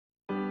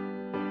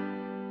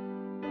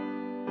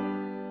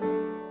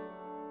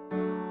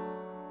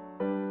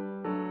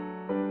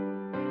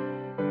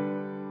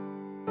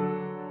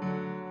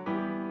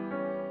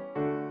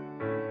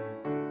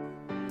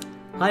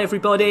Hi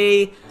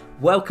everybody,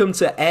 welcome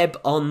to Ebb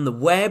on the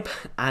Web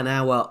and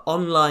our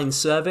online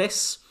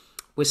service.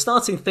 We're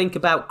starting to think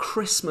about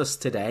Christmas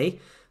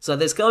today, so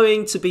there's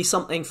going to be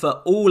something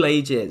for all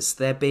ages.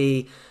 There'll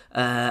be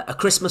a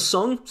Christmas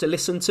song to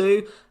listen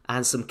to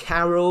and some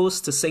carols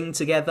to sing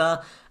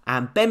together,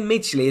 and Ben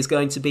Midgley is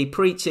going to be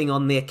preaching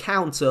on the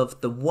account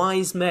of the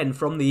wise men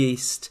from the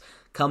East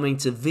coming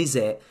to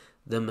visit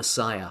the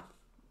Messiah.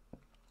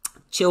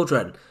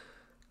 Children,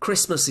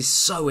 Christmas is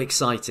so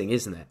exciting,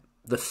 isn't it?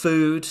 The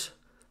food,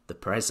 the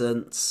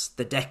presents,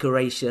 the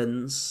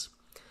decorations.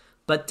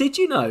 But did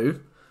you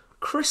know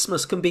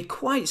Christmas can be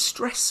quite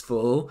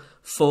stressful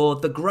for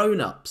the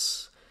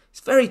grown-ups? It's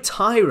very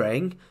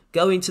tiring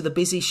going to the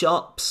busy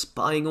shops,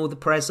 buying all the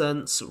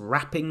presents,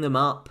 wrapping them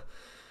up.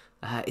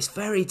 It's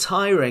very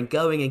tiring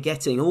going and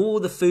getting all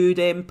the food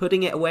in,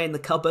 putting it away in the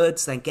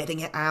cupboards, then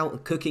getting it out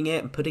and cooking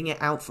it and putting it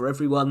out for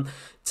everyone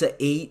to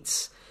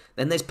eat.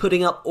 Then there's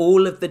putting up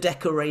all of the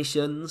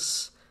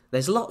decorations.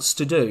 There's lots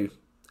to do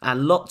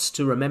and lots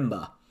to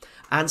remember.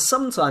 And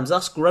sometimes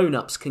us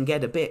grown-ups can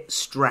get a bit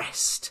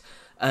stressed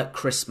at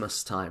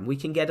Christmas time. We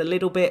can get a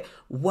little bit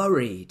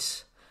worried.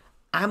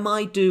 Am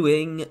I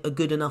doing a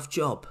good enough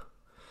job?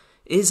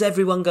 Is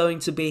everyone going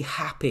to be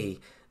happy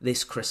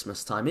this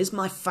Christmas time? Is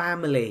my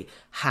family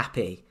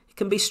happy? It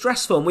can be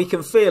stressful and we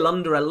can feel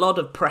under a lot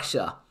of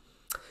pressure.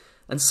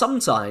 And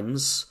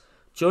sometimes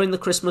during the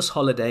Christmas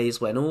holidays,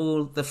 when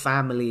all the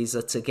families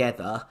are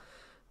together,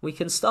 we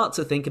can start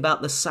to think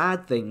about the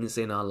sad things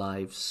in our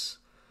lives.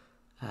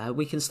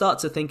 We can start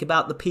to think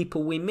about the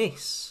people we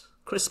miss.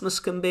 Christmas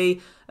can be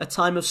a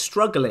time of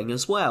struggling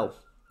as well.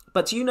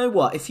 But do you know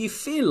what? If you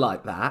feel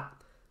like that,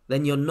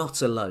 then you're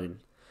not alone.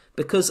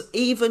 Because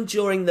even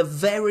during the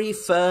very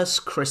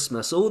first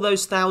Christmas, all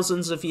those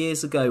thousands of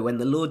years ago when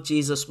the Lord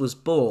Jesus was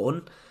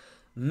born,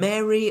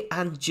 Mary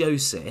and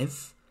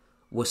Joseph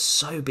were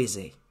so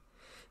busy.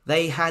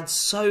 They had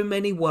so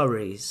many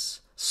worries,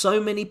 so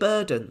many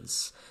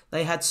burdens.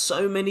 They had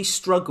so many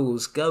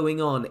struggles going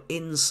on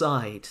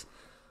inside.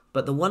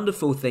 But the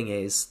wonderful thing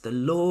is, the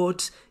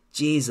Lord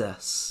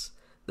Jesus,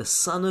 the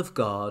Son of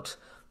God,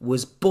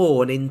 was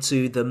born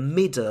into the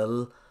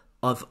middle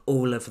of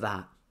all of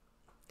that.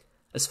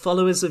 As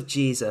followers of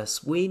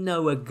Jesus, we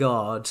know a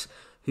God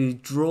who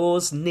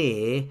draws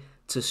near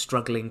to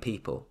struggling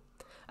people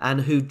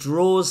and who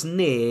draws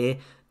near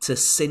to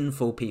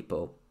sinful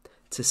people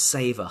to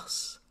save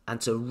us and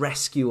to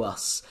rescue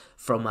us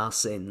from our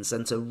sins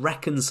and to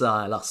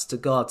reconcile us to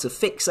God, to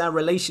fix our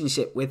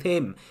relationship with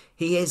Him.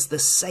 He is the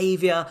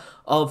Saviour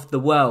of the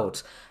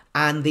world.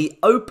 And the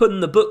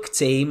Open the Book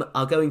team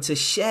are going to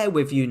share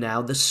with you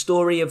now the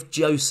story of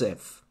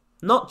Joseph.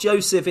 Not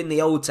Joseph in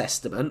the Old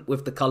Testament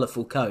with the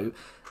colourful coat.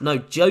 No,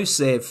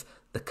 Joseph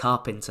the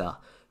carpenter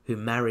who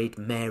married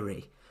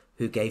Mary,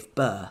 who gave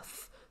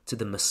birth to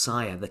the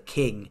Messiah, the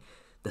King,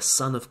 the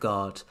Son of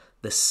God,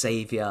 the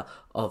Saviour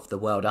of the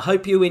world. I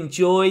hope you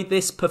enjoy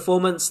this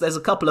performance. There's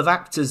a couple of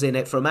actors in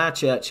it from our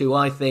church who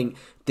I think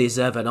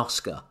deserve an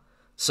Oscar.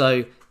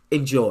 So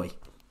enjoy.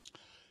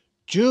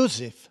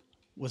 Joseph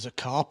was a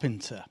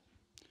carpenter.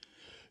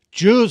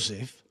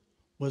 Joseph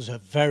was a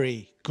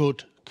very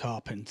good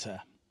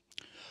carpenter.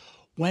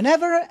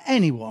 Whenever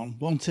anyone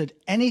wanted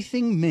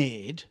anything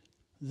made,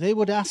 they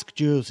would ask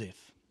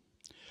Joseph.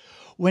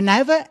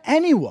 Whenever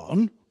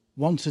anyone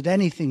wanted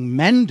anything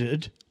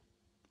mended,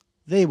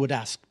 they would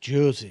ask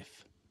Joseph.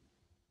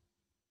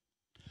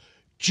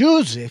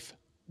 Joseph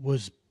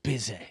was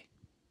busy.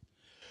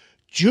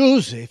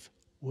 Joseph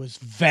was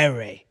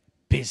very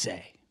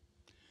busy.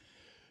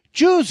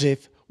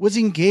 Joseph was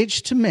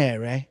engaged to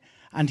Mary,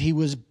 and he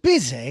was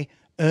busy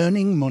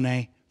earning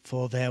money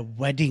for their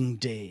wedding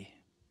day.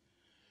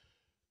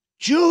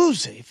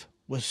 Joseph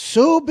was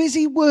so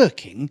busy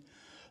working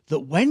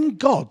that when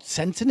God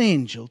sent an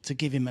angel to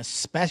give him a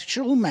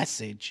special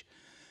message,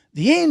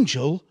 the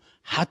angel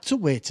had to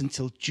wait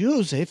until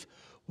Joseph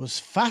was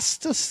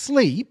fast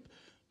asleep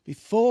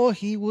before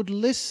he would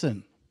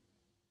listen.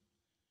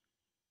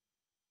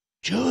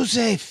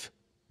 "Joseph,"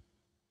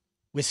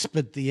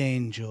 whispered the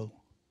angel.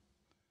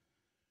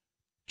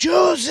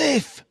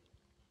 "Joseph,"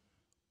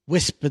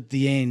 whispered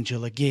the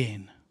angel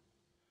again.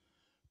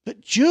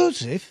 But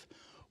Joseph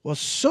was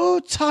so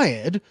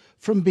tired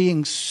from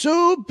being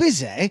so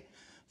busy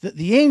that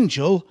the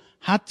angel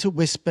had to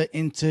whisper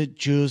into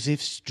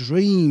Joseph's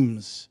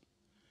dreams.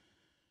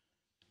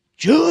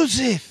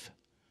 "Joseph,"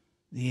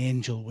 the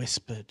angel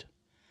whispered,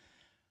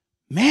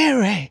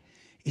 "Mary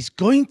is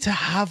going to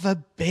have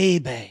a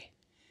baby.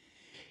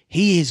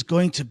 He is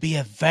going to be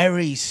a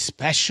very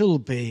special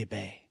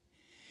baby.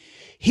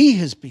 He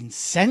has been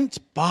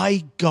sent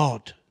by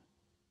God.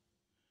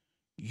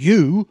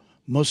 You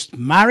must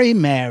marry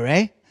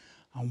Mary,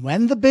 and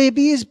when the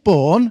baby is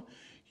born,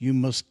 you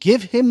must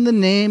give him the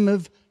name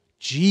of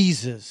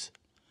Jesus,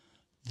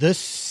 the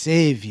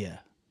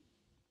Saviour."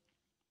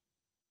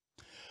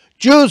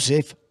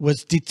 Joseph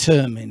was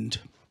determined.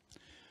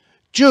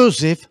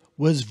 Joseph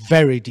was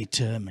very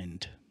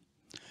determined.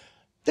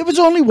 There was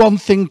only one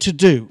thing to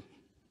do.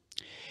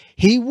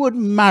 he would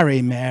marry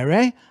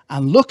Mary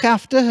and look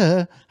after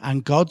her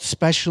and God's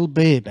special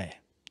baby.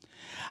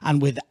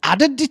 And with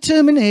added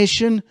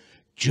determination,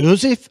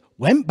 Joseph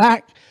went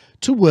back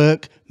to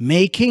work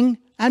making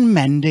and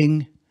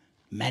mending,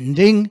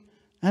 mending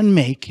and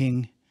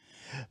making,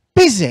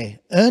 busy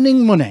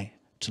earning money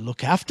to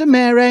look after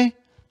Mary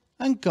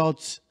and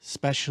God's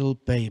special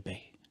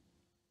baby.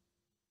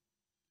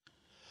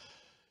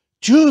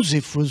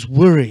 Joseph was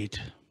worried.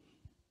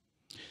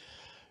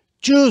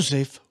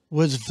 Joseph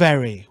was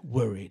very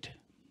worried.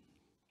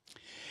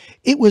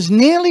 It was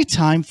nearly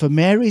time for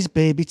Mary's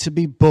baby to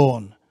be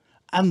born,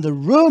 and the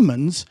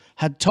Romans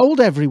had told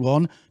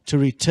everyone to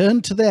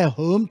return to their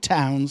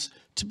hometowns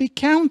to be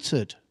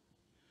counted.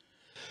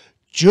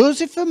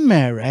 Joseph and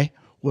Mary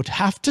would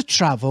have to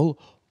travel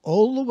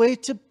all the way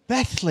to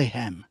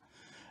Bethlehem,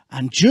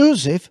 and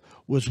Joseph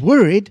was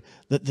worried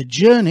that the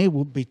journey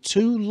would be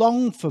too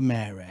long for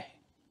Mary.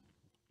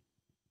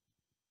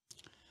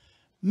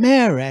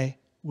 Mary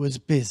was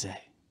busy.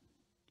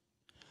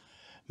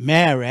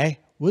 Mary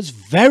was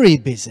very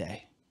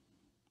busy.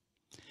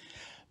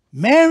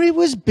 Mary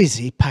was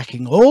busy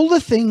packing all the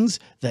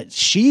things that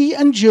she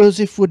and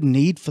Joseph would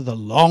need for the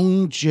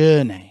long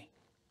journey.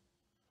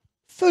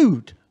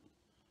 Food,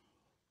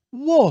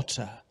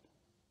 water,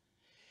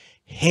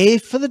 hay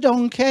for the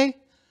donkey,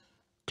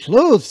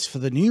 clothes for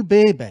the new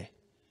baby.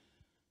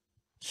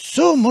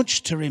 So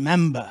much to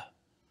remember,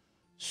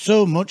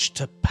 so much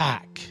to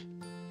pack.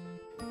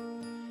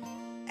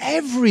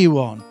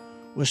 Everyone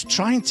was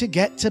trying to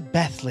get to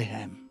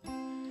Bethlehem.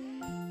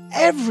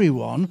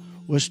 Everyone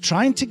was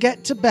trying to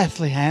get to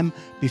Bethlehem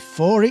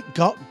before it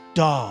got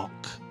dark.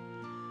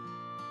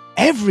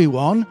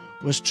 Everyone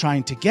was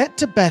trying to get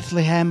to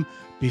Bethlehem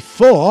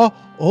before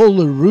all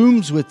the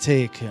rooms were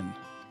taken.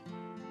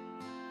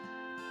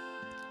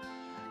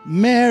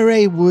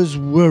 Mary was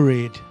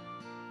worried.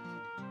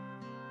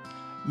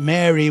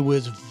 Mary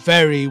was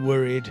very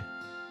worried.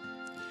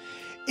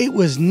 It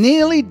was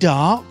nearly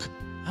dark,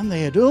 and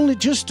they had only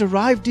just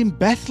arrived in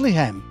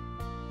Bethlehem.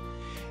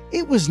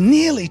 It was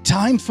nearly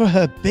time for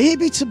her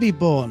baby to be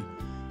born,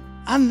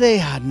 and they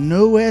had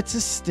nowhere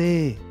to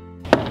stay.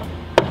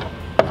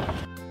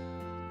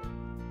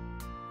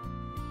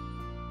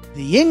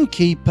 The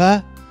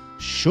innkeeper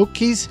shook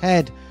his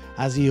head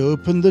as he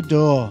opened the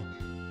door.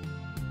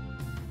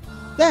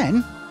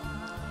 Then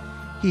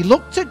he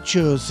looked at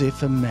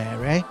Joseph and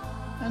Mary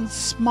and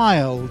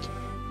smiled.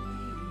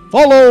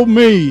 "Follow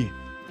me,"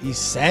 he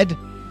said,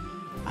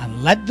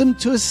 and led them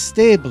to a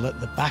stable at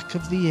the back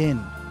of the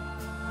inn.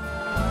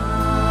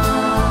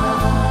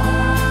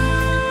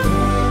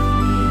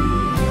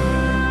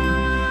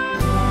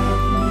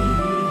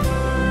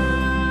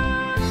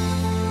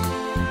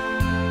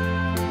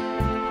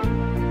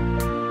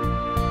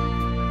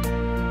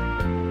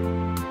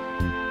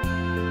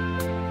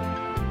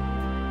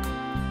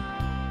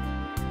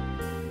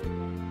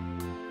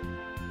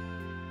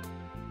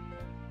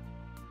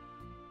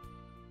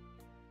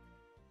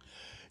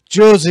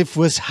 Joseph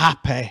was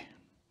happy.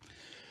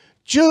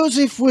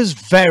 Joseph was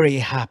very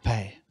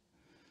happy.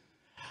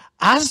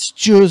 As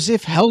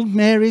Joseph held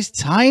Mary's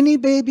tiny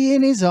baby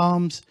in his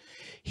arms,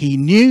 he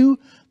knew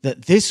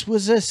that this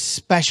was a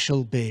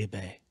special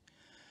baby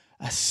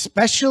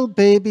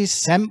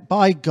sent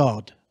by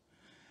God,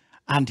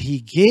 and he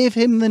gave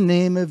him the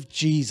name of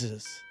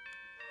Jesus,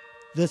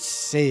 the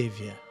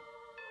Saviour.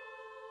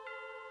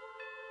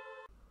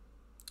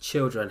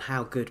 Children,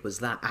 how good was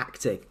that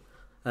acting?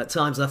 At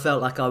times I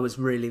felt like I was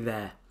really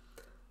there.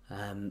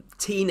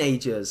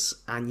 Teenagers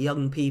and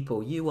young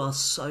people, you are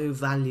so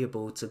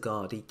valuable to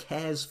God. He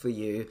cares for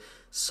you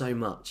so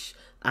much.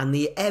 And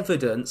the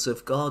evidence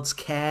of God's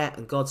care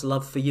and God's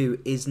love for you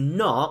is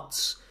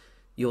not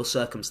your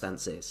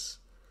circumstances.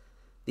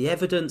 The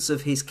evidence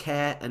of his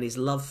care and his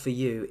love for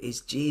you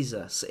is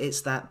Jesus.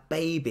 It's that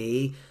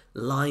baby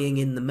lying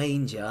in the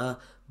manger,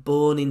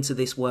 born into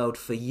this world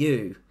for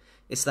you.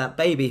 It's that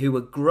baby who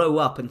would grow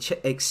up and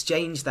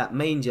exchange that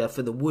manger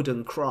for the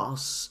wooden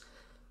cross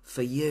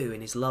for you,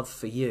 in his love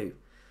for you.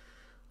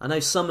 I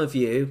know some of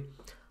you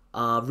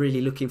are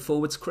really looking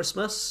forward to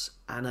Christmas,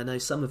 and I know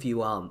some of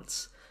you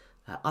aren't.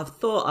 I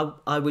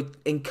thought I would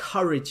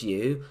encourage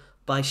you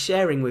by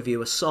sharing with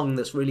you a song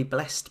that's really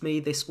blessed me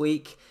this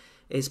week.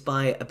 It's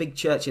by a big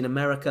church in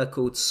America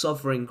called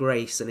Sovereign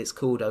Grace, and it's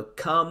called "O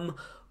Come,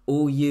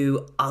 All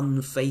You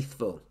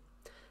Unfaithful."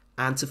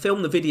 And to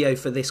film the video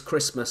for this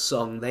Christmas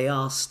song, they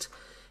asked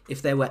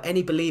if there were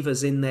any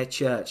believers in their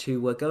church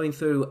who were going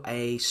through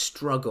a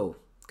struggle,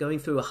 going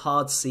through a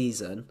hard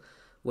season,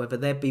 whether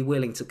they'd be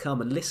willing to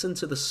come and listen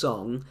to the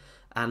song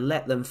and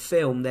let them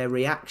film their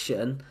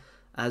reaction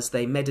as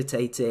they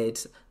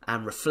meditated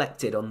and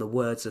reflected on the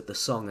words of the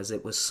song as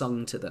it was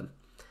sung to them.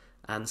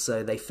 And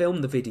so they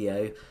filmed the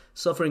video.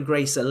 Sovereign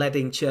Grace are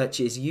letting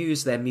churches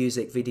use their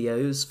music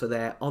videos for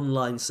their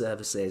online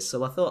services.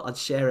 So I thought I'd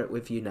share it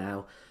with you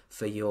now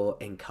for your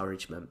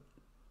encouragement.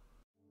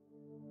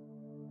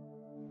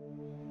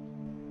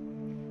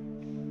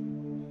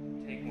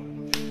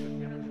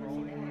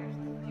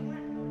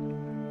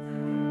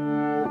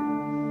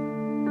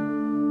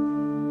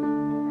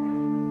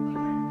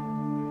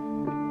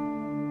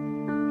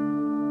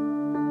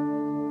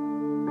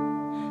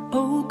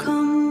 Oh,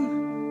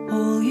 come,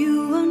 all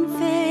you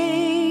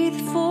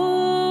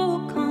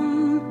unfaithful,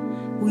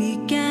 come,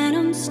 weak and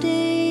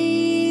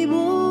unstable,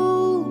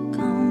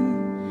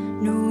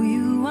 come. No,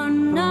 you are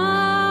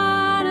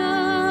not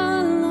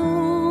alone.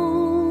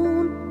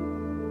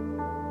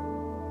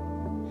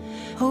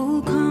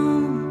 Oh,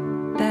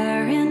 come,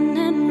 barren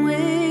and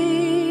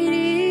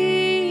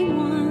waiting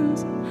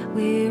ones,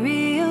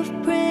 weary of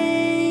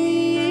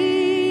praying,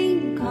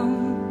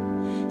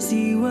 come,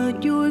 see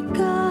what your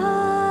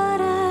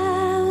God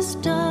has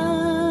done.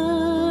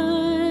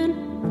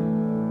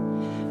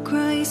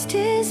 Christ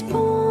is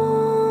born,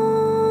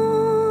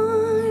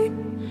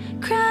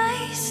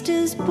 Christ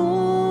is born,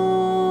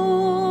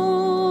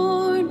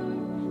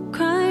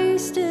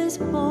 Christ is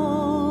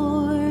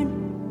born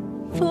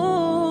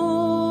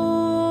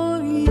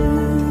for you.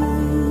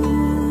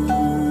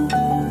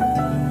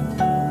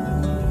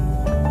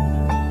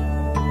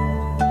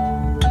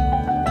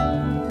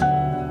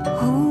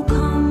 Oh,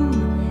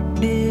 come,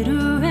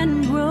 bitter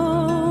and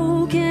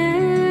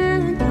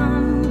broken,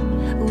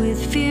 come, with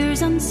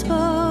fears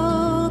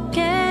unspoken,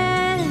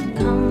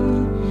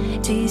 come,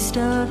 taste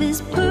of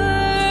his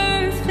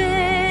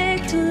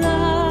perfect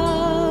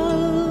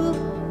love.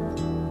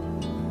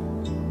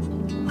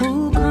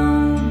 Oh,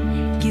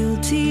 come,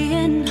 guilty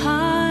and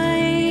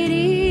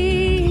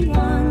hiding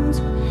ones,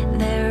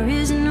 there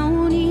is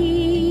no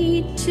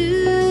need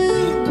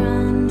to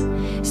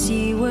run,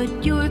 see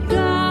what your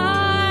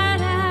God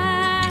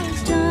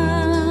has done.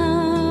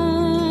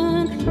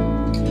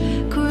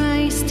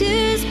 Christ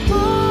is born,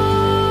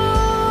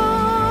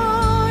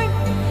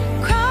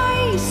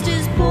 Christ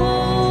is born,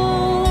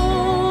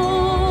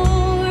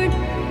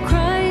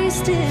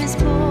 Christ is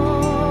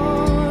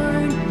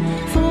born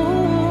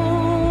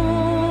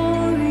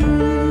for you.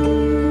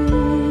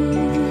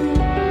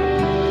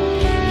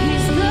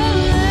 He's the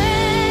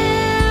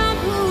Lamb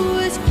who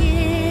was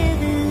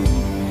given,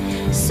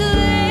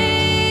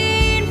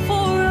 slain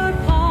for our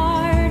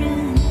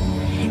pardon.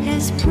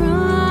 His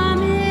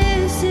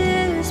promise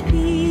is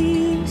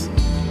peace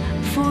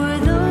for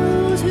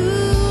those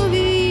who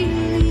believe.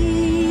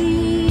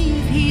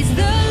 He's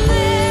the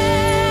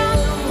Lamb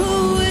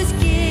who was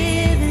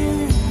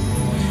given,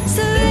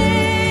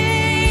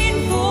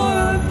 slain for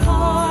our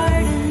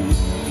pardon.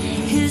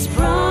 His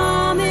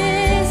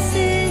promise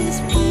is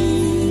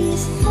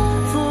peace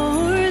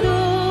for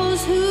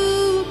those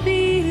who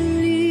believe.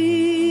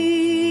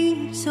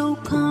 So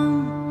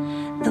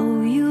come,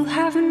 though you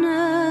have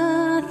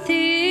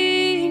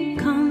nothing,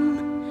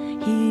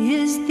 come, he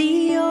is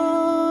the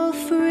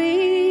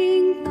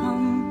offering,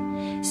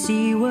 come,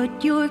 see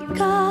what your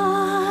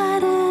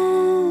God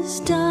has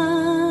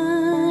done.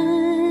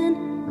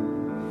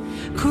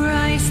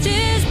 Christ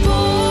is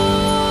born,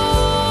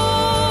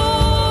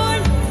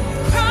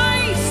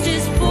 Christ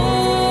is born,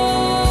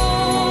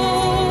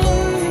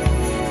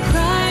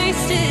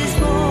 Christ is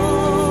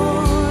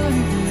born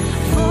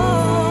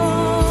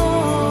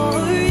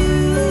for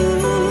you.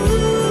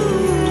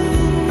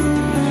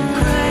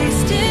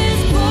 Christ is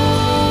born,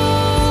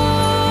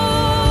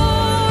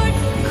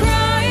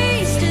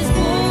 Christ is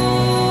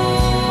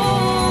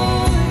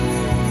born,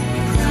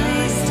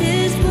 Christ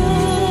is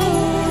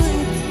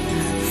born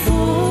for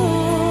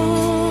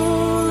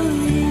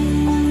you.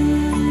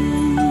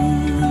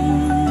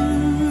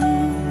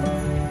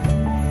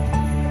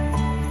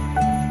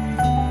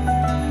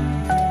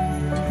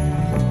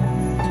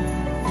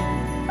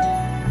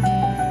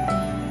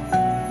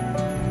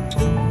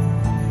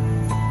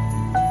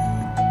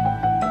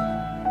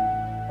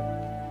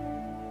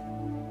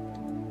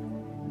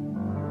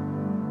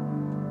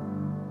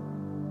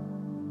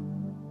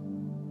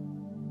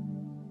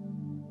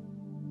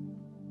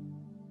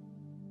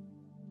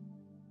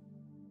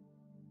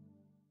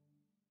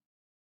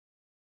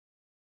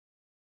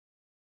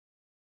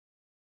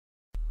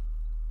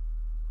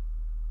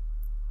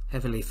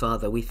 Heavenly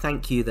Father, we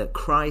thank you that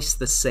Christ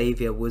the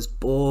Saviour was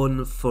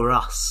born for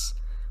us,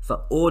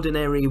 for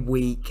ordinary,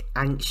 weak,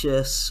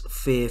 anxious,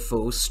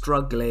 fearful,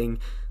 struggling,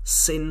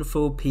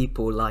 sinful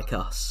people like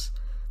us.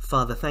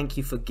 Father, thank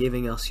you for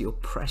giving us your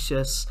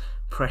precious,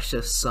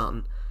 precious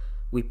Son.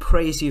 We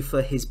praise you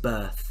for his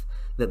birth,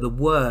 that the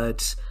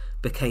Word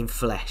became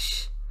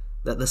flesh,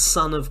 that the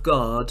Son of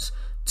God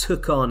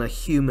took on a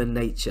human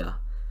nature,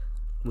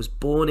 was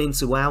born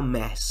into our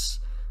mess,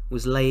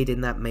 was laid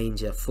in that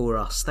manger for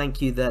us.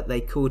 Thank you that they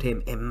called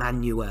him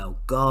Emmanuel,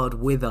 God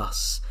with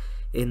us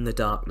in the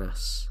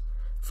darkness.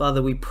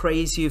 Father, we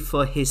praise you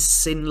for his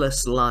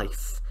sinless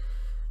life.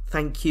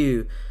 Thank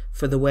you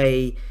for the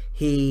way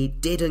he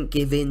didn't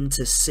give in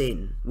to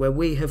sin. Where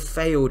we have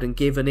failed and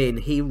given in,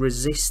 he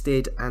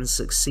resisted and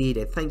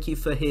succeeded. Thank you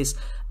for his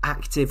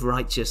active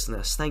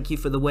righteousness. Thank you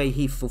for the way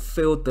he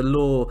fulfilled the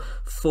law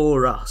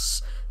for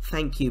us.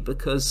 Thank you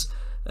because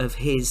of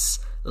his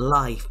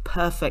life,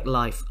 perfect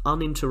life,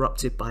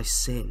 uninterrupted by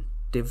sin,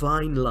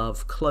 divine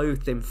love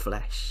clothed in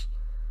flesh.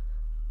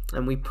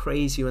 And we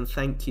praise you and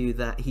thank you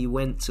that he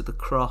went to the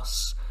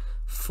cross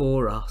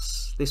for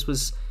us. This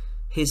was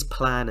his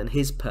plan and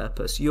his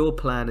purpose, your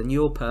plan and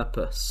your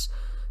purpose,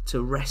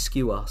 to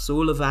rescue us.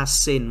 All of our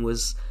sin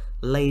was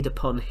laid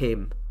upon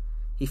him.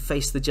 He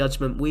faced the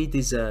judgment we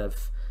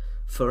deserve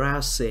for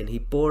our sin. He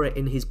bore it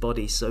in his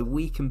body so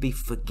we can be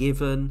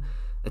forgiven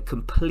and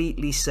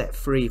completely set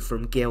free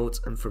from guilt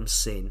and from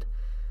sin.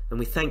 And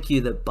we thank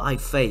you that by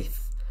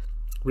faith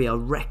we are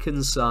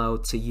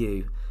reconciled to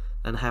you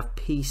and have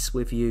peace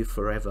with you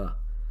forever.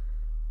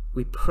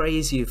 We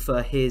praise you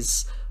for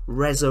his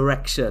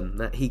resurrection,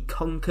 that he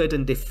conquered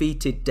and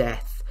defeated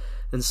death.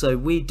 And so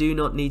we do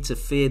not need to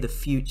fear the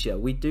future.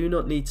 We do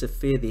not need to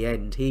fear the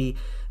end. He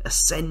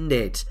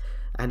ascended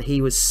and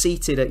he was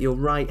seated at your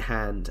right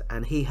hand,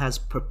 and he has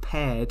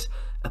prepared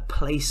a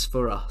place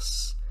for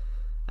us.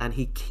 And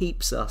he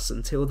keeps us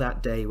until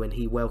that day when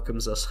he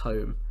welcomes us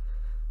home.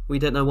 We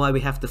don't know why we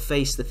have to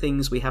face the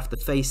things we have to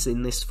face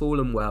in this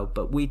fallen world,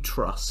 but we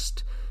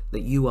trust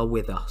that you are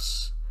with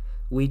us.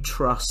 We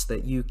trust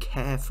that you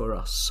care for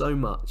us so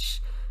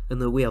much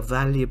and that we are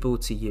valuable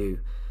to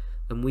you.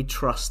 And we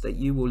trust that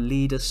you will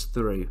lead us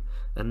through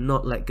and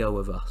not let go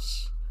of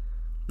us.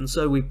 And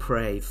so we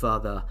pray,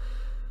 Father,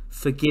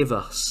 forgive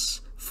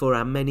us for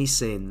our many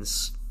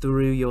sins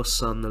through your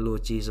Son, the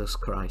Lord Jesus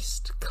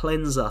Christ.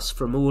 Cleanse us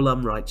from all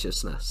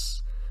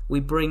unrighteousness. We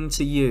bring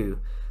to you,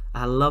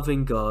 our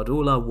loving God,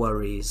 all our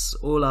worries,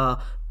 all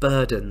our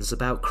burdens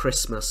about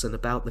Christmas and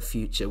about the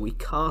future. We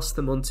cast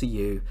them onto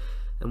you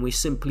and we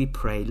simply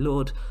pray,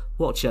 Lord,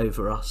 watch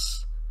over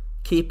us.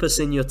 Keep us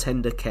in your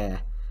tender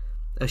care.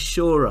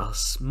 Assure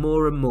us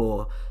more and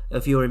more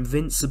of your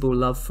invincible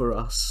love for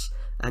us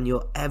and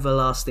your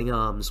everlasting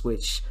arms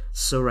which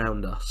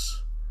surround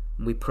us.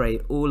 And we pray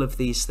all of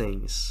these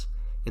things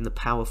in the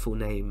powerful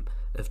name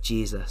of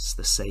Jesus,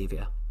 the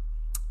Saviour.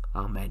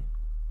 Amen.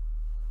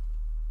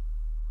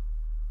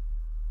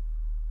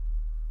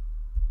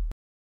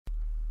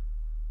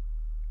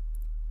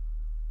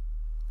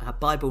 Our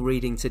Bible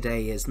reading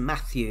today is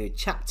Matthew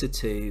chapter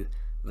 2,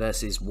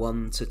 verses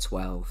 1 to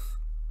 12.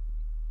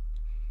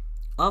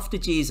 After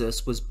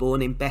Jesus was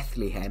born in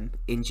Bethlehem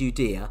in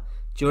Judea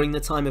during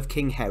the time of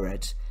King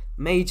Herod,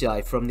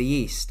 Magi from the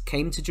east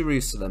came to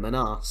Jerusalem and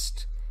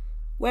asked,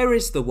 "Where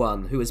is the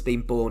one who has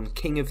been born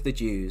King of the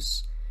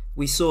Jews?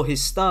 We saw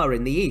his star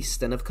in the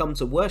east and have come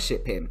to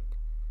worship him."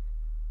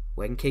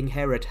 When King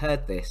Herod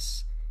heard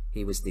this,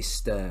 he was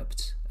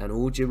disturbed, and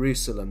all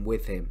Jerusalem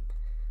with him.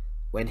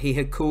 When he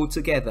had called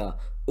together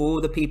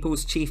all the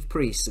people's chief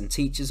priests and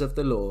teachers of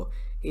the law,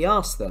 he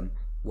asked them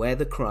where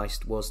the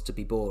Christ was to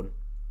be born.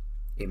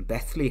 "In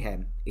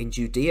Bethlehem, in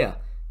Judea,"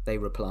 they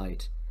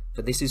replied,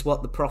 "for this is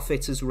what the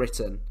prophet has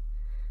written.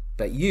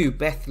 But you,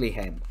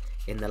 Bethlehem,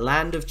 in the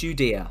land of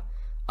Judea,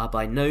 are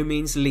by no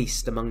means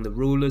least among the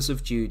rulers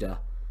of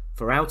Judah,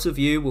 for out of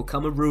you will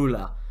come a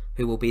ruler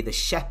who will be the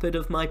shepherd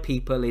of my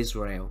people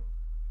Israel."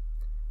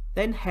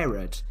 Then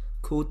Herod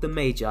called the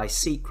Magi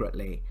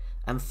secretly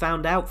and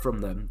found out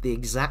from them the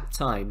exact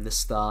time the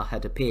star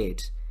had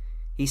appeared.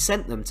 He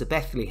sent them to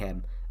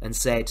Bethlehem and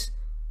said,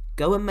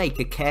 "Go and make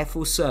a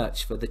careful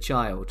search for the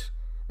child.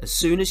 As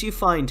soon as you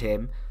find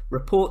him,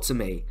 report to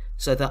me,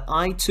 so that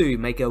I too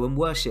may go and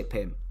worship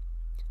him."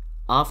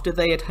 After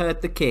they had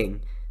heard the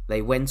king,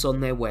 they went on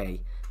their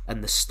way,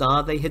 and the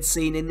star they had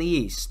seen in the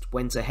east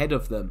went ahead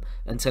of them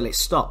until it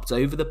stopped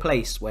over the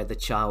place where the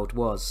child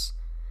was.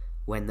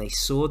 When they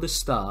saw the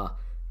star,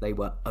 they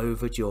were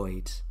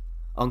overjoyed.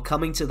 On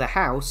coming to the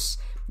house,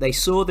 they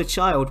saw the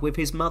child with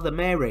his mother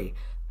Mary,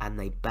 and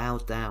they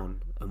bowed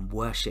down and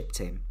worshipped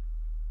him.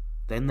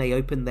 Then they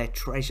opened their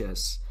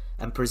treasures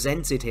and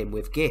presented him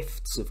with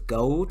gifts of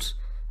gold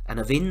and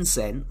of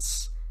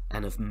incense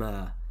and of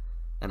myrrh.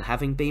 And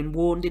having been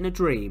warned in a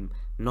dream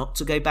not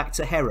to go back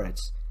to Herod,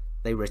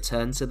 they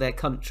returned to their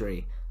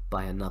country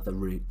by another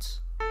route.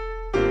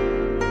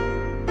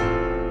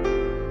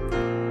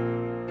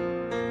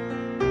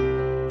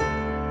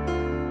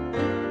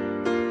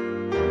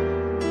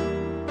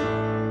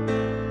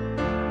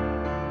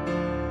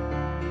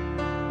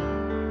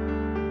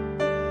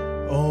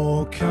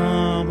 O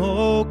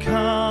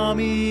come,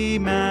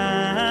 Emmanuel,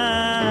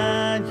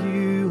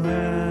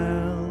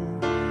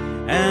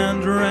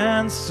 and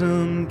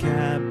ransom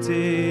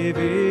captive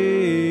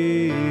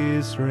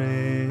Israel,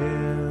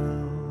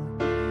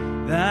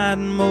 that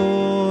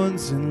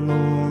mourns in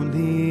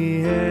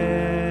lonely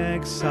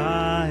exile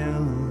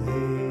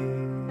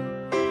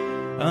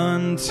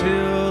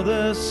until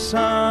the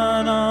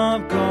Son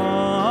of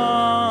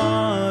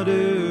God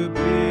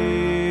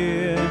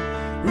appear.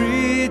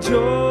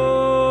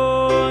 Rejoice,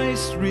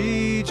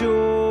 rejoice,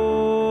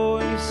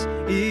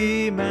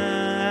 Emmanuel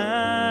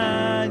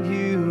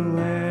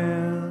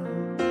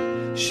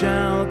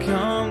shall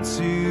come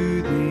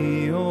to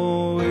thee,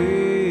 O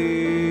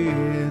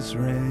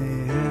Israel.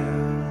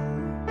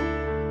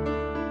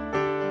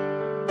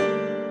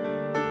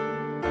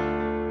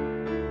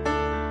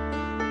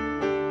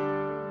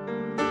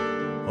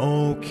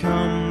 O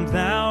come,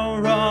 thou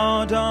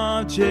rod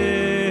of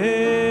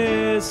Jesse,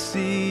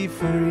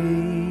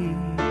 free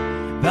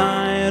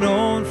thine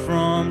own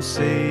from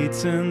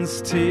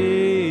Satan's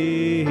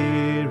tyranny,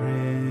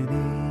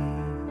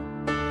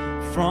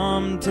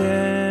 from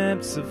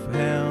depths of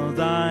hell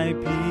thy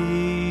people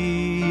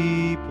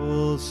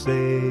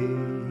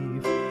save.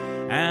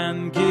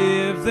 and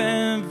give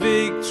them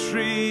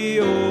victory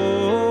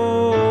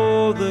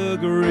o'er the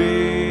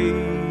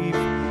grave.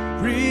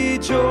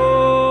 Rejoice,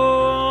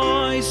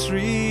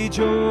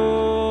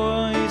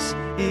 rejoice,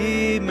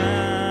 Emmanuel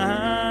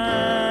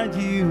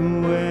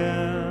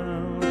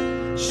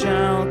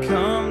shall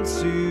come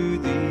to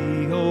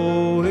thee,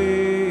 O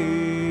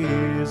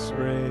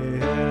Israel.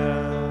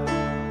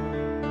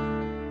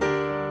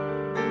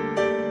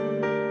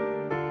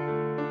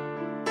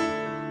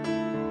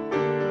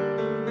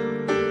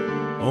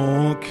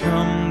 Oh,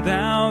 come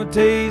thou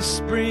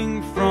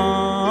dayspring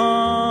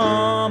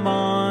from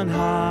on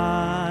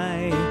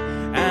high,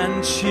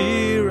 and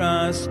cheer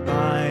us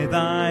by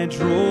thy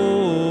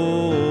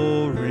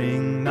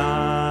drawing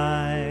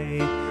nigh.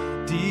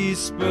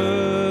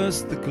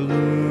 Disperse the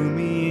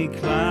gloomy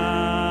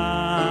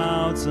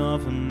clouds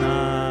of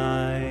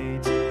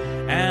night,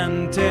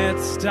 and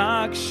death's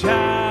dark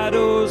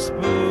shadows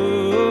put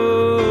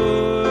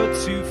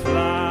to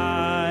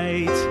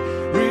flight.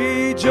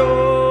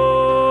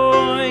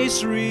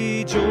 Rejoice,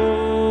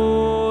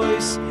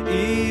 rejoice,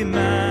 Emmanuel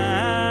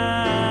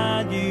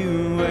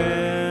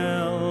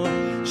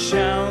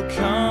shall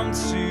come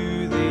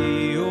to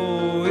thee,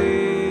 O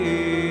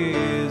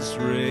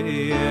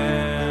Israel.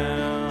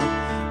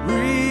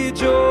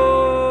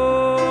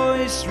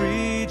 Rejoice,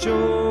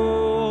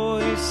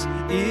 rejoice,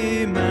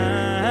 Emmanuel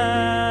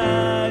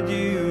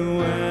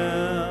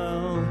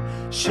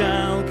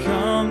shall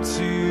come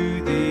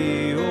to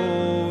thee,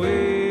 O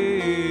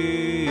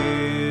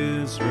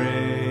Israel.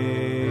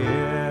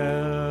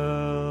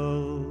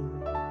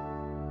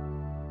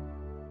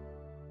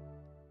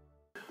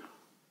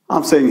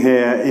 I'm sitting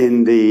here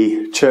in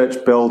the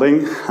church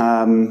building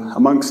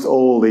amongst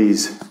all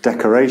these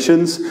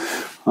decorations.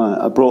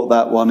 I brought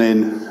that one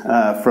in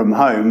from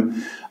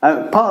home,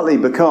 partly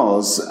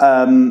because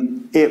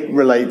it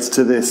relates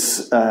to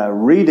this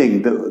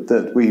reading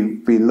that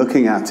we've been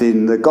looking at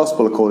in the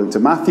Gospel according to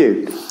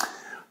Matthew.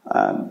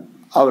 I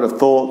would have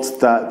thought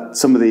that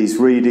some of these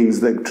readings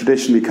that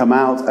traditionally come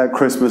out at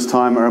Christmas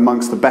time are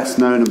amongst the best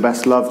known and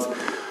best loved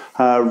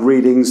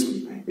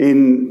readings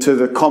to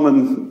the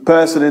common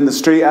person in the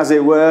street, as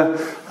it were,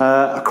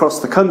 across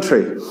the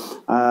country.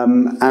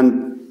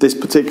 And this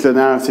particular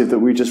narrative that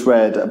we just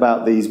read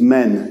about these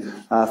men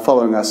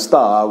following a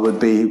star would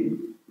be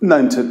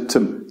known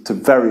to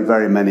very,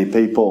 very many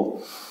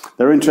people.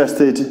 They're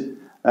interested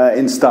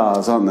in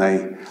stars, aren't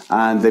they?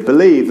 And they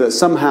believe that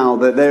somehow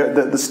that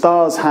the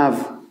stars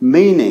have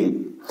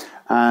meaning,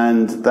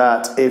 and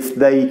that if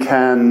they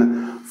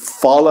can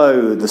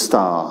follow the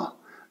star,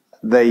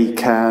 they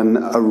can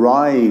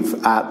arrive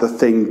at the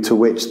thing to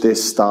which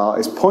this star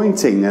is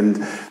pointing, and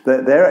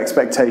that their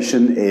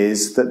expectation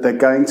is that they're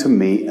going to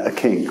meet a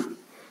king.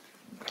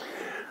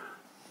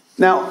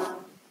 Now,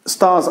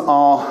 stars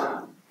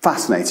are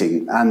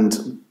fascinating,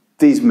 and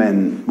these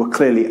men were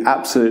clearly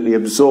absolutely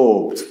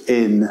absorbed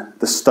in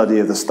the study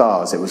of the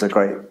stars. It was a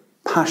great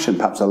passion,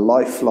 perhaps a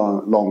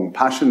lifelong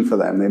passion for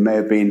them. They may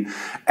have been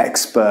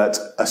expert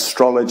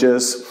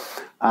astrologers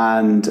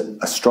and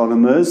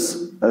astronomers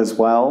as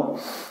well.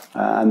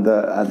 And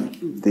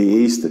the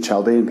East, the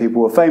Chaldean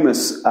people, were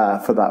famous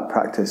for that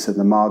practice, and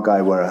the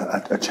Magi were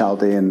a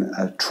Chaldean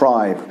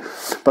tribe.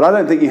 But I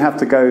don't think you have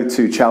to go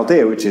to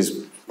Chaldea, which is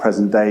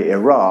present-day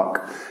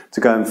Iraq, to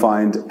go and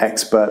find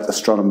expert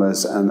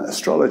astronomers and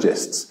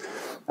astrologists.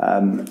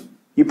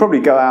 You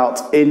probably go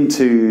out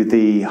into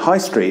the high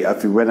street.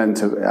 If we went out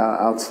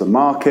to the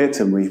market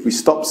and we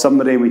stopped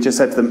somebody and we just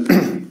said to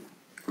them,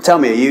 tell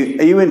me,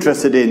 are you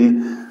interested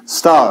in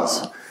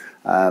stars?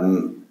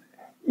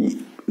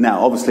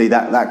 Now, obviously,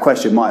 that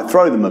question might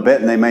throw them a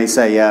bit, and they may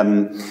say, they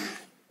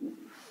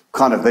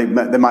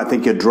might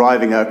think you're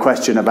driving a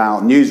question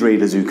about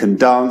newsreaders who can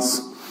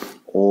dance,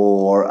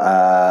 or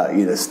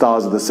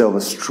stars of the silver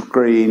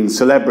screen,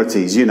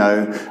 celebrities,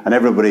 and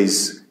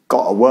everybody's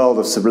got a world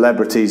of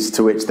celebrities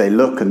to which they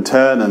look and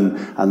turn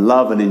and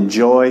love and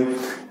enjoy.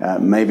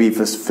 Maybe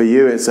for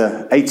you it's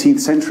a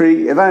 18th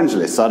century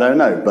evangelist, I don't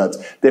know, but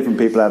different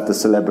people have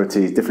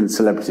different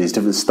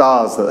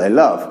stars that they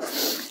love.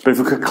 But if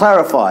we could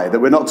clarify that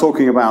we're not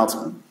talking about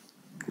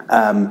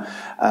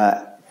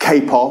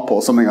K-pop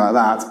or something like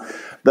that,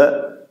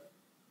 that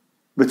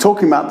we're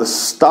talking about the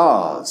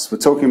stars, we're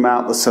talking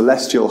about the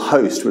celestial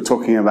host, we're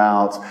talking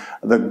about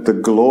the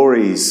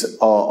glories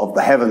of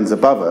the heavens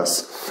above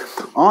us,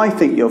 I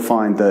think you'll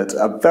find that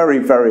a very,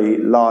 very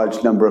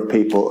large number of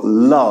people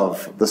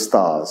love the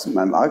stars.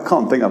 I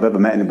can't think I've ever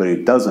met anybody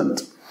who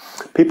doesn't.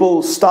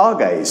 People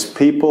stargaze.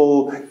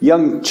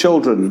 Young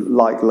children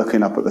like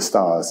looking up at the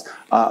stars.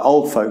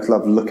 Old folks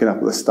love looking up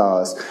at the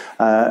stars.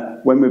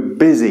 When we're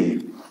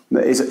busy,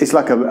 it's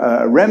like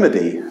a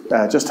remedy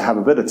just to have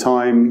a bit of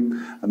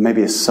time,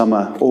 maybe a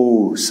summer.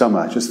 Oh,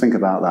 summer. Just think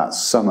about that.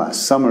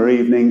 Summer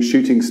evening,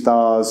 shooting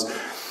stars,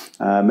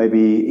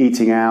 maybe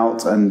eating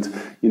out, and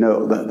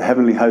the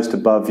heavenly host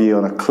above you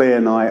on a clear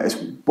night. It's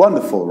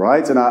wonderful,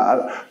 right? And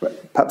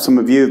perhaps some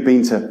of you have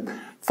been to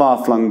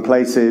far-flung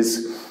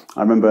places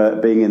I remember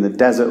being in the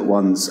desert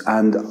once,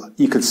 and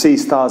you could see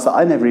stars that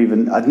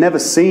I'd never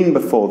seen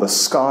before. The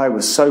sky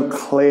was so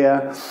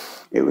clear.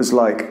 It was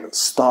like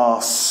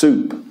star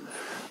soup.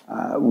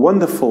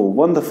 Wonderful,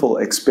 wonderful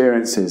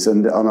experiences.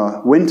 And on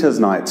a winter's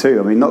night too.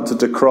 I mean, not to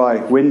decry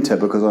winter,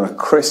 because on a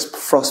crisp,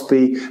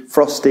 frosty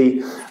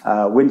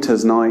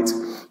winter's night,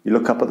 you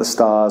look up at the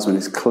stars when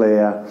it's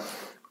clear.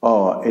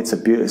 Oh,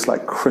 it's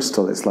like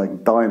crystal. It's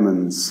like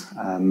diamonds.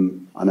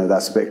 I know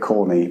that's a bit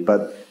corny,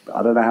 but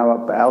I don't know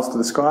how else to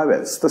describe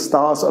it. The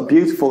stars are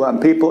beautiful,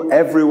 and people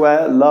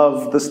everywhere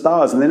love the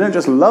stars. And they don't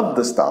just love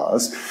the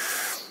stars.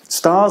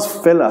 Stars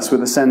fill us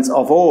with a sense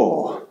of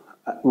awe.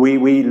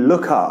 We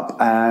look up,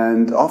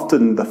 and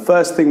often the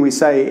first thing we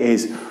say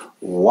is,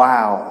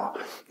 wow.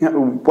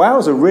 Wow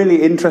is a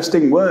really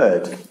interesting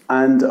word,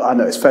 and I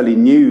know it's fairly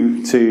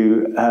new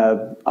to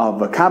our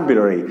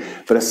vocabulary,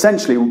 but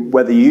essentially,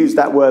 whether you use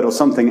that word or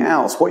something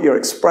else, what you're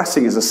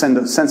expressing is a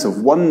sense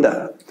of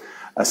wonder,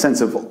 a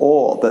sense of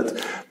awe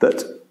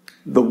that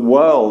the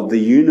world, the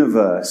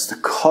universe, the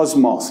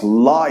cosmos,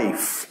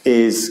 life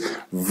is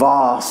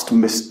vast,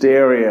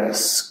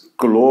 mysterious,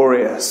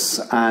 glorious,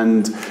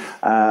 and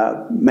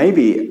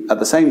maybe at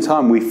the same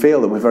time we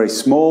feel that we're very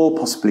small,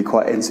 possibly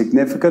quite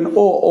insignificant,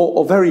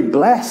 or very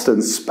blessed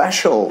and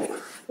special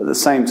at the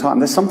same time.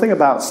 There's something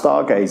about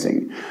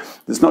stargazing.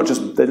 They're not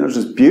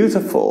just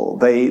beautiful,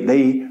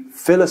 they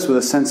fill us with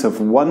a sense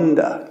of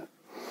wonder.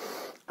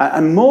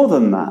 And more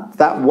than that,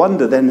 that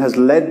wonder then has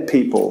led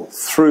people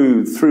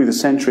through the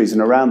centuries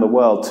and around the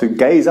world to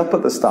gaze up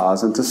at the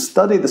stars and to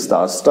study the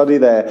stars, study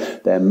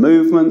their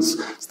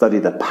movements, study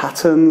the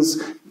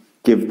patterns,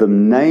 give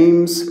them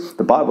names.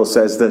 The Bible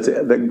says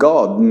that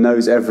God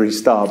knows every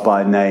star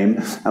by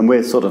name, and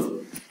we're sort of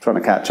trying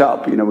to catch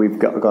up. You know, we've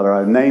got our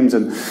own names,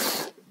 and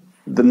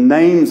the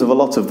names of a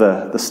lot of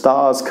the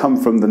stars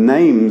come from the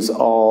names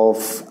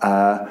of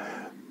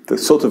the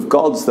sort of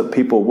gods that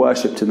people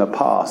worshipped in the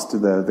past,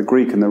 the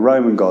Greek and the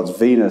Roman gods,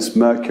 Venus,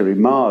 Mercury,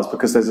 Mars,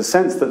 because there's a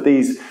sense that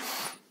these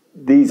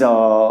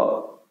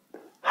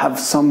have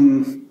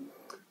some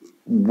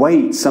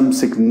weight, some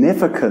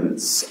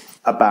significance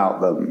about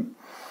them.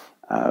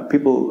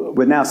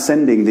 We're now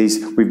sending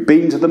these, we've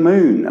been to the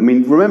moon. I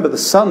mean, remember, the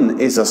sun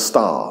is a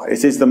star.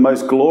 It is the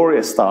most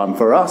glorious star, and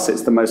for us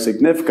it's the most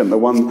significant, the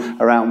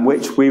one around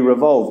which we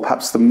revolve,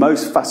 perhaps the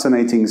most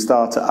fascinating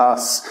star to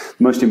us,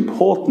 the most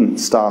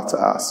important star to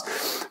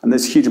us. And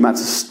there's huge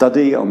amounts of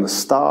study on the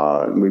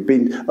star, and we've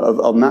been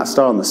on that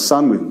star, on the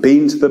sun. We've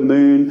been to the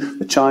moon.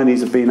 The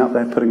Chinese have been up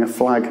there putting a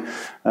flag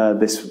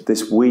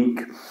this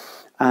week.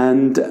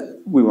 And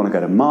we want to go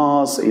to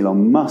Mars.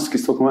 Elon Musk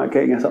is talking about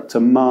getting us up to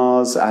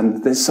Mars.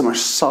 And there's so much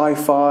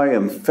sci-fi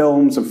and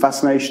films and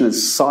fascination and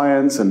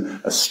science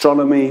and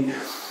astronomy.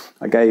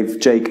 I gave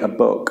Jake a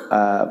book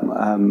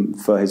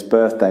for his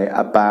birthday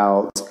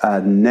about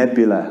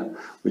nebula,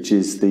 which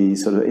is the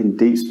sort of in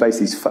deep space,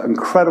 these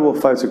incredible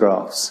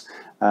photographs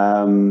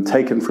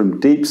taken from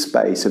deep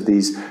space of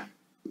these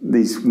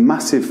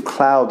massive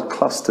cloud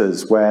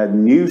clusters where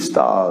new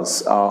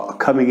stars are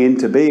coming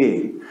into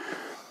being.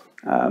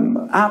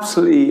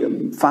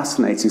 Absolutely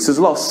fascinating. So there's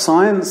a lot of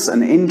science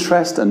and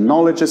interest and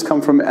knowledge has come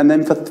from it. And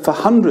then for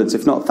hundreds,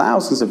 if not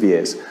thousands of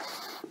years,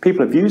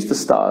 people have used the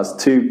stars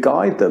to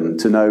guide them,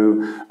 to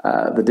know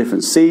the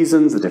different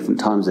seasons, the different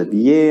times of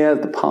year,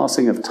 the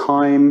passing of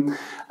time,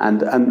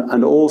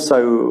 and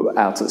also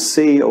out at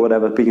sea or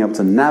whatever, being able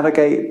to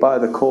navigate by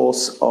the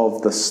course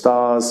of the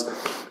stars.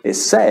 It's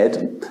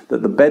said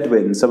that the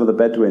Bedouin, some of the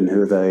Bedouin,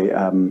 who are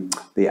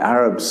the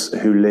Arabs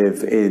who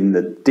live in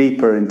the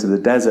deeper into the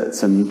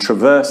deserts and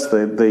traverse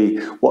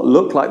the what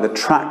look like the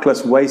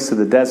trackless wastes of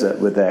the desert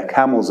with their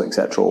camels,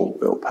 etc.,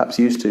 or perhaps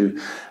used to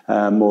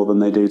more than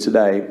they do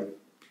today.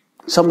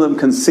 Some of them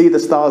can see the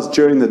stars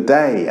during the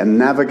day and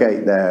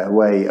navigate their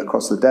way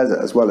across the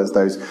desert, as well as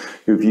those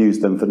who've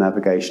used them for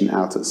navigation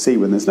out at sea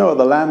when there's no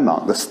other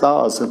landmark. The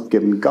stars have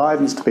given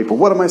guidance to people.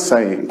 What am I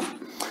saying?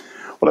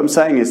 What I'm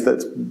saying is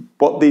that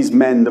what these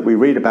men that we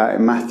read about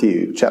in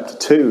Matthew chapter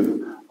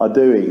 2 are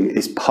doing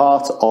is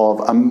part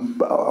of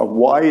a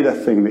wider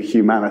thing that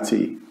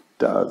humanity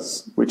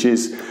does, which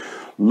is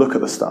look at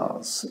the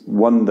stars,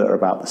 wonder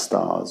about the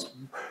stars,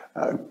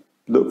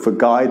 look for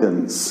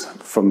guidance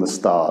from the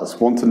stars,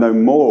 want to know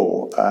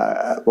more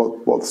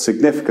what the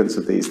significance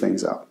of these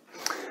things are.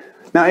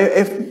 Now,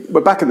 if we're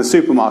back in the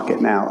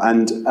supermarket now,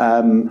 and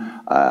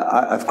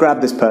I've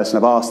grabbed this person,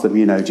 I've asked them, do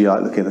you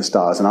like looking at the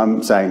stars? And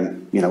I'm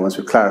saying, once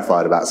we've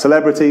clarified about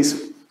celebrities,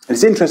 and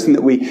it's interesting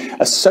that we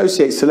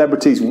associate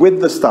celebrities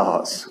with the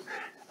stars,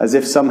 as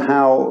if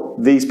somehow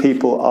these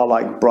people are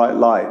like bright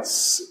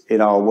lights in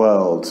our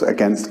world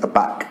against a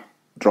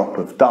backdrop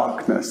of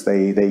darkness.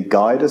 They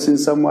guide us in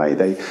some way,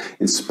 they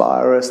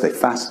inspire us, they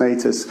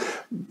fascinate us,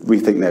 we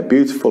think they're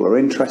beautiful or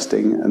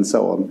interesting, and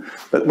so on.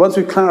 But once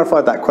we've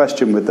clarified that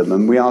question with them,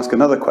 and we ask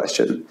another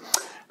question,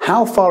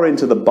 how far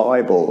into the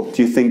Bible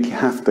do you think you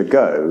have to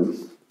go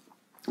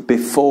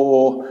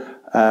before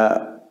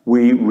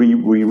we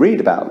read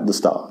about the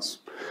stars?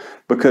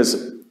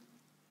 Because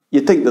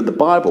you think that the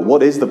Bible,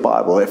 what is the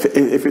Bible? If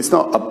it's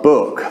not a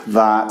book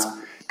that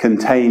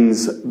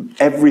contains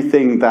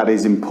everything that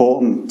is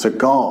important to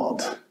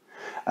God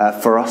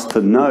for us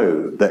to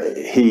know that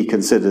he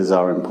considers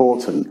are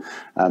important.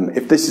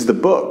 If this is the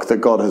book that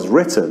God has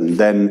written,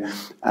 then,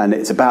 and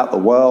it's about the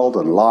world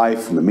and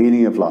life and the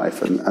meaning of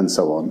life and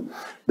so on,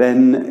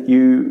 then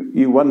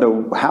you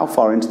wonder how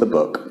far into the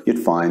book you'd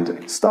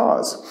find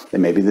stars.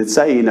 Then maybe they'd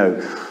say, I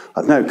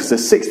don't know, because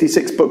there's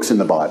 66 books in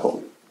the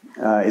Bible.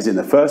 Is it in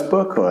the first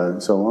book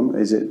or so on?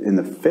 Is it in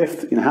the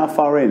fifth? How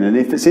far in? And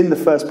if it's in the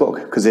first book,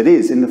 because it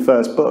is in the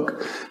first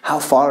book, how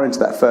far into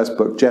that first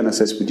book,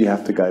 Genesis, would you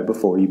have to go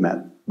before you met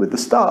with the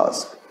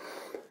stars?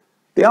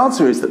 The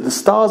answer is that the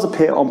stars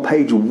appear on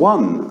page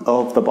 1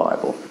 of the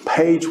Bible.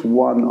 Page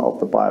 1 of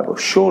the Bible.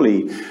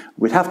 Surely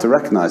we'd have to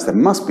recognize there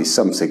must be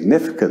some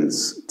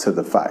significance to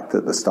the fact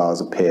that the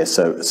stars appear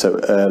so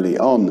early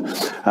on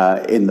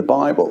in the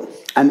Bible.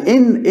 And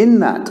in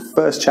that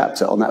first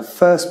chapter, on that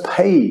first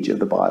page of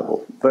the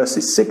Bible,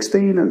 verses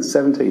 16 and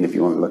 17, if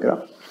you want to look it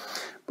up,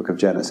 book of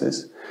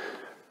Genesis,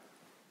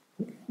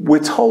 we're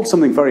told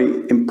something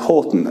very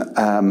important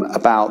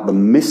about the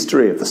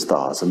mystery of the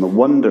stars and the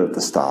wonder of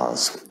the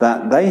stars,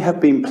 that they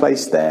have been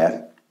placed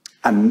there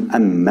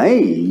and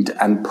made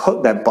and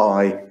put there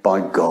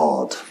by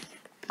God.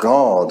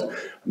 God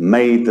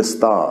made the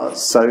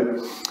stars.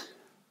 So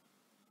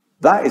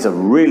that is a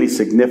really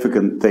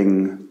significant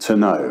thing to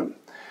know.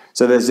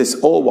 So there's this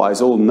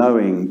all-wise,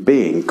 all-knowing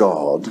being,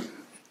 God,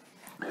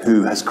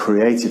 who has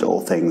created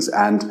all things,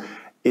 and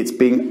it's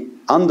being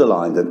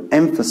underlined and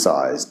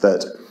emphasized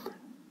that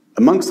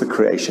amongst the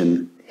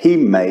creation, he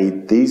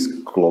made these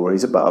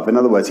glories above. In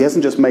other words, he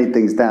hasn't just made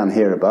things down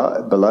here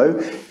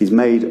below. He's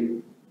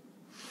made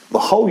the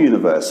whole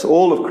universe,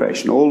 all of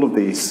creation, all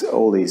these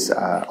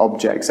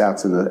objects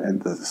out in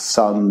the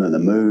sun and the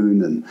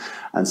moon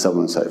and so on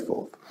and so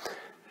forth.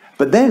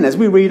 But then, as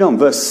we read on,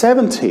 verse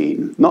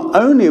 17, not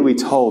only are we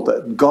told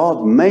that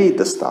God made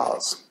the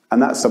stars,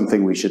 and that's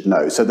something we should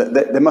know, so that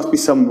there must be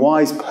some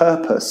wise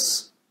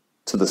purpose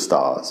to the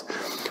stars.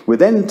 We're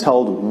then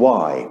told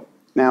why.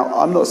 Now,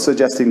 I'm not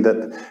suggesting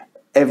that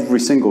every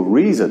single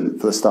reason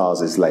for the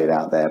stars is laid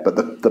out there, but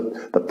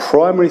the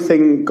primary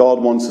thing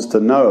God wants us to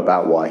know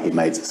about why he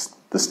made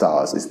the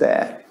stars is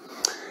there.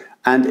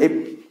 And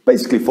it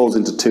basically falls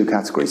into two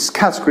categories.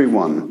 Category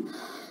 1,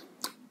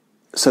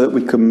 so that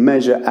we can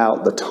measure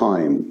out the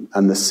time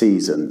and the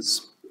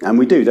seasons. And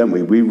we do, don't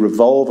we? We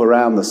revolve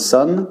around the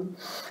sun,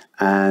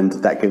 and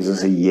that gives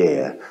us a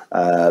year.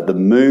 The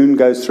moon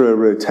goes through a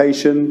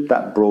rotation,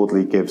 that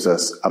broadly gives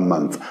us a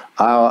month.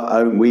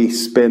 We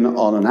spin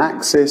on an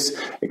axis,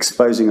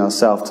 exposing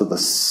ourselves to the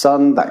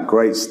sun, that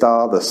great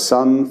star, the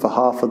sun, for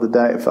half of the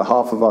day, for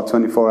half of our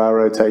 24-hour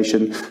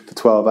rotation, for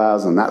 12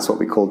 hours, and that's what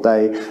we call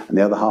day, and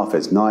the other half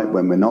is night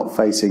when we're not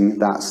facing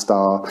that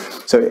star.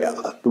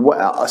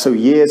 So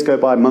years go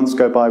by, months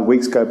go by,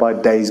 weeks go by,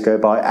 days go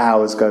by,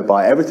 hours go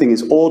by. Everything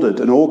is ordered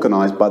and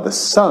organized by the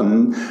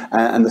sun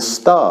and the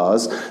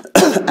stars,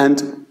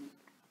 and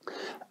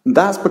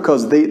that's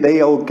because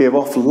they all give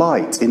off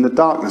light in the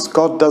darkness.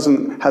 God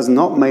has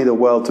not made the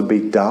world to be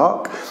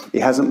dark. He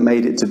hasn't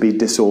made it to be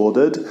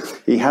disordered.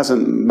 He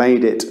hasn't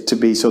made it to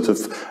be sort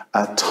of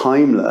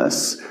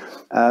timeless.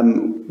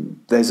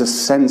 There's a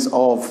sense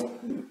of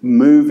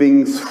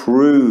moving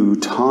through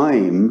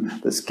time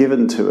that's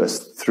given to us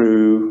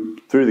through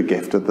the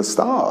gift of the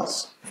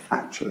stars,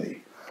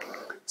 actually.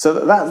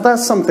 So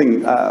that's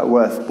something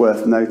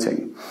worth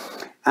noting.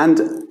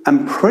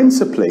 And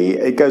principally,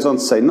 it goes on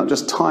to say not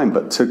just time,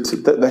 but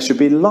that there should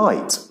be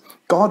light.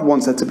 God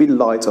wants there to be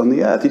light on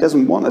the earth. He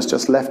doesn't want us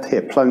just left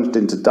here plunged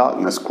into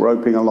darkness,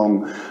 groping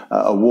along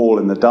a wall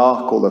in the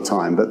dark all the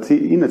time. But to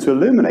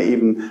illuminate,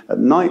 even at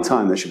night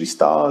time, there should be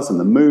stars, and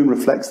the moon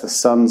reflects the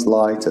sun's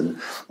light, and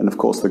of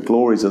course the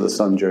glories of the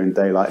sun during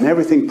daylight. And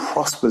everything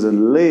prospers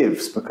and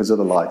lives because of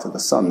the light of the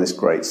sun, this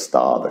great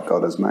star that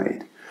God has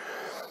made.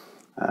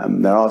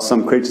 There are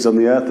some creatures on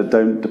the earth that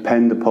don't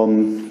depend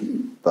upon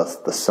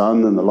the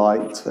sun and the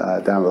light,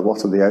 down at the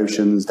bottom of the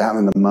oceans, down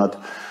in the mud,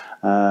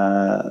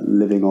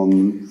 living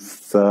on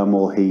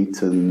thermal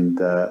heat and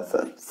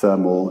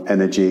thermal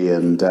energy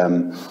and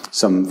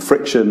some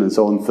friction and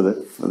so on for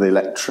the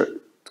electric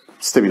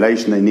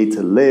stimulation they need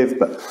to live.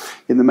 But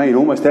in the main,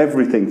 almost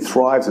everything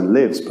thrives and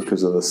lives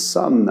because of the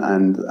sun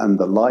and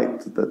the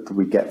light that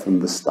we get from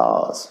the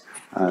stars.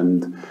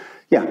 And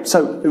yeah,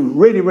 so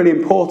really, really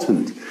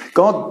important.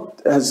 God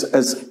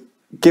has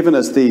given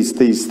us these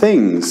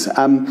things,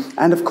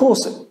 and of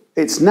course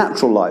it's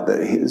natural light that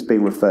is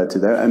being referred to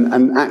there,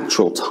 and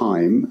actual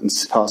time and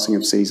passing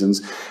of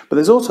seasons, but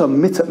there's also a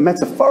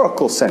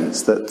metaphorical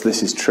sense that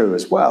this is true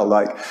as well.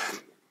 Like,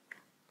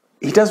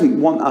 he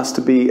doesn't want us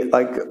to be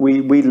like,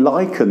 we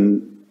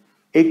liken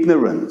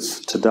ignorance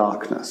to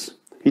darkness.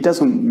 He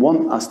doesn't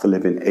want us to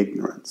live in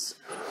ignorance.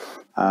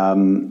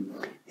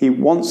 He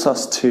wants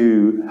us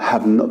to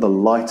have the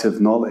light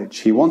of knowledge.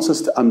 He wants us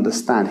to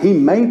understand. He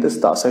made the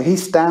stars, so he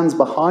stands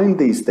behind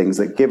these things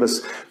that give us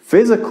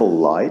physical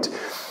light,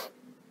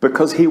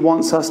 because he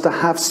wants us to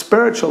have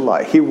spiritual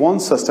light. He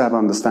wants us to have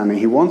understanding.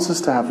 He wants us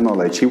to have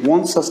knowledge. He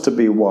wants us to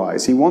be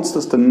wise. He wants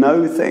us to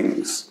know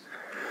things.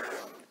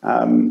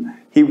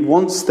 He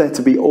wants there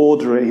to be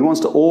order. He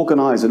wants to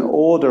organize and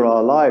order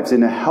our lives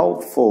in a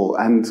helpful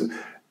and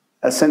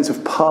a sense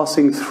of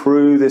passing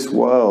through this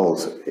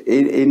world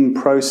in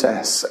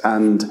process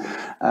and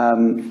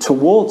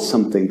towards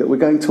something, that we're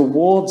going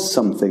towards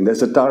something.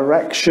 There's a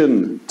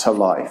direction to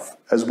life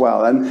as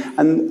well.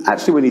 And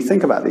actually, when you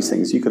think about these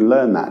things, you can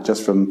learn that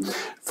just from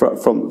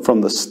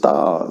the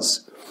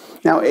stars.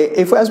 Now,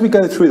 as we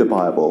go through the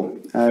Bible,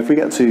 if we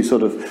get to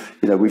sort of,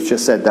 we've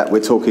just said that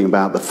we're talking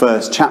about the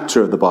first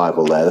chapter of the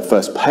Bible there, the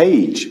first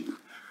page.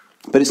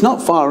 But it's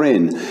not far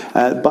in,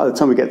 by the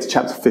time we get to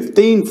chapter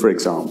 15, for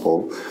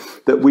example,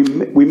 that we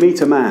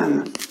meet a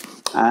man.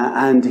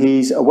 And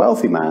he's a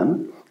wealthy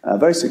man, a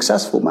very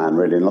successful man,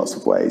 really, in lots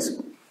of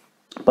ways.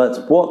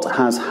 But what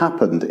has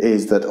happened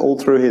is that all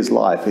through his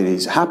life,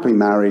 he's happily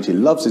married, he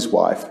loves his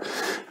wife,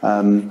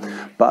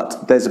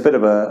 but there's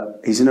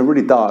he's in a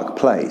really dark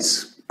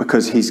place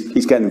because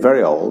he's getting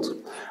very old,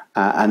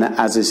 and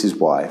as is his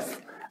wife,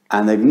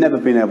 and they've never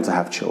been able to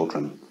have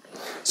children.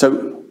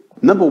 So,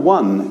 number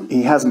one,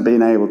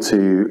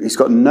 he's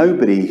got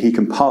nobody he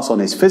can pass on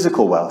his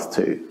physical wealth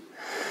to.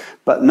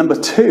 But number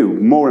two,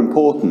 more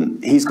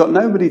important, he's got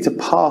nobody to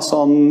pass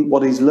on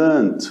what he's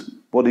learned,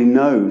 what he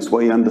knows,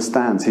 what he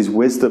understands, his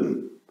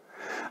wisdom.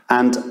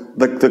 And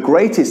the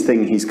greatest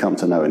thing he's come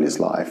to know in his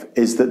life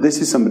is that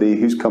this is somebody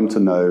who's come to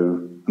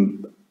know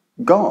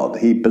God.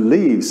 He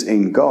believes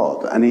in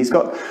God, and he's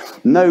got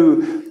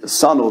no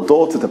son or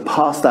daughter to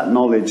pass that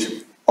knowledge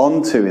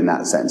onto in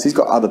that sense. He's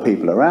got other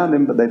people around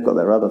him, but they've got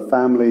their other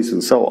families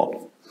and so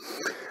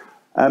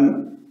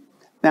on.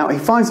 Now, he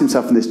finds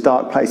himself in this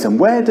dark place, and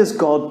where does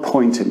God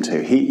point him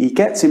to? He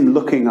gets him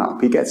looking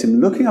up. He gets him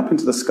looking up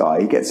into the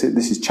sky. This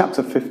is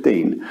chapter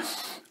 15,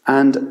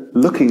 and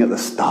looking at the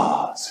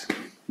stars.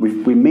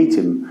 We meet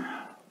him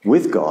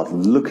with God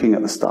looking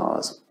at the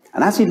stars.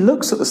 And as he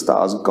looks at the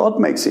stars,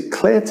 God makes it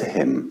clear to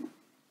him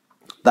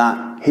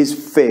that his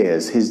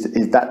fears,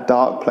 that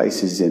dark place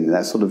he's in,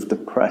 that sort of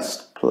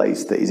depressed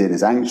place that he's in,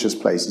 his anxious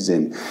place he's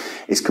in,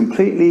 is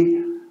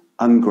completely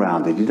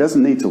ungrounded. He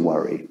doesn't need to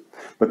worry,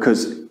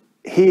 because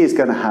he is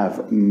going to have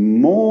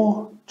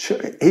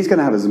he's going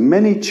to have as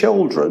many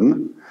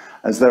children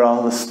as there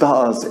are the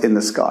stars in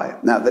the sky.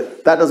 Now,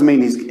 that doesn't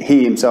mean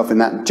he himself in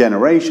that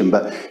generation,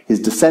 but his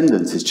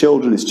descendants, his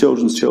children, his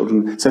children's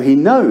children. So he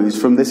knows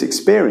from this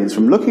experience,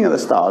 from looking at the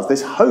stars,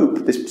 this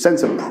hope, this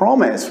sense of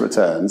promise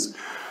returns,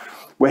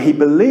 where he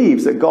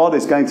believes that God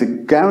is going to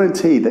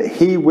guarantee that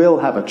he will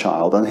have a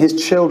child, and his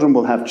children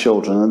will have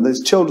children, and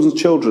his children's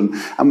children,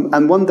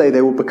 and one day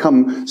they will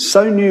become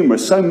so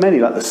numerous, so many,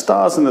 like the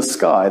stars in the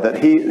sky, that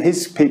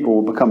his people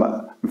will become,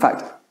 in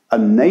fact, a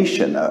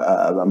nation,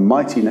 a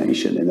mighty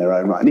nation in their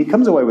own right. And he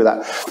comes away with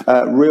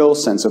that real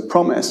sense of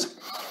promise.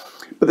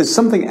 But there's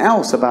something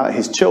else about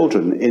his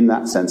children in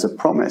that sense of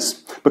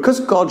promise. Because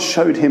God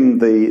showed him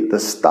the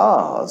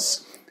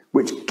stars,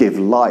 which give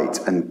light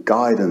and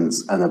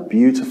guidance and are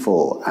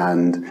beautiful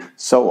and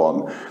so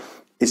on,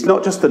 it's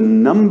not just the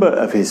number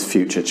of his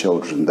future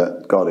children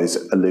that God is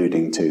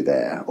alluding to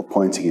there or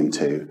pointing him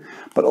to,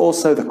 but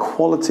also the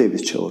quality of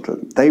his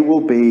children. They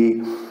will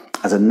be,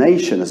 as a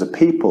nation, as a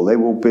people, they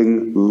will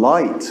bring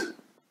light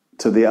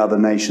to the other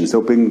nations.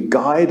 They'll bring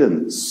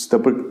guidance. They'll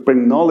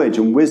bring knowledge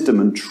and wisdom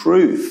and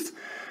truth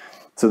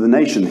to the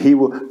nation. He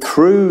will,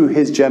 through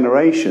his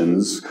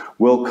generations,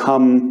 will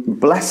come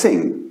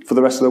blessing for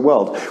the rest of the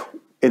world.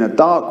 In a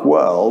dark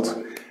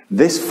world,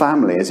 this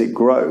family, as it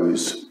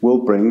grows, will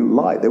bring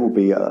light. There will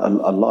be a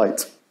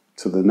light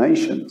to the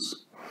nations.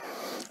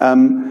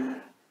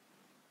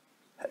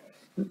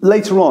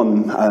 Later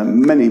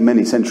on,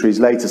 many centuries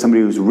later,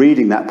 somebody was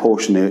reading that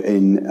portion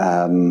in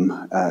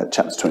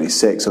chapter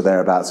 26 or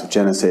thereabouts of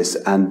Genesis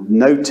and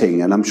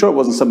noting, and I'm sure it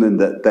wasn't something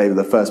that they were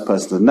the first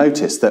person to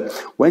notice, that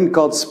when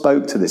God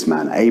spoke to this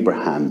man,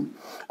 Abraham,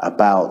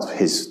 about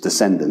his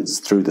descendants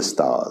through the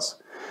stars,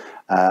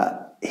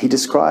 he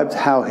described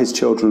how his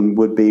children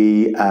would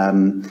be,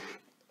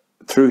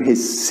 through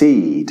his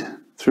seed,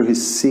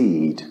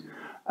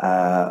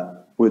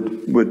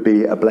 would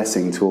be a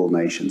blessing to all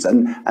nations.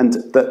 And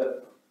that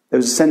there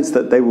was a sense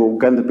that they were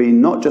going to be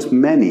not just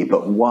many,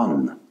 but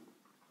one.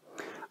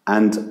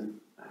 And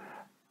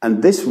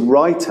this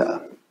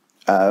writer,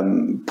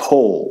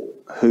 Paul,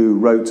 who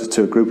wrote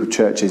to a group of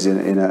churches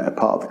in a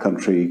part of the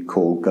country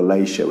called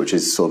Galatia, which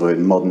is sort of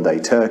in modern-day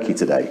Turkey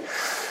today,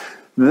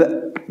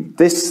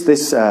 this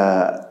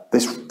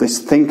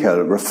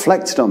thinker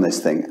reflected on this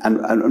thing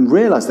and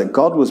realized that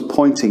God was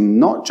pointing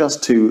not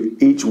just to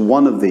each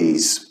one of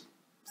these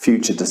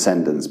future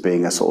descendants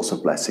being a source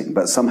of blessing,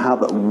 but somehow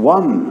that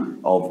one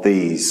of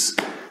these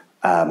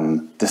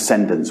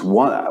descendants,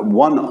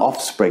 one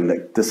offspring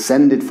that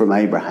descended from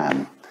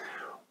Abraham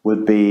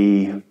would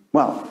be,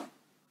 well,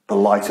 the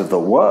light of the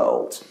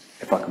world,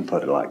 if I can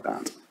put it like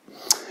that.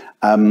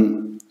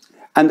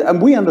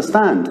 And we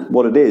understand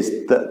what it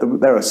is, that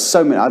there are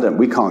so many,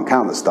 we can't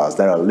count the stars,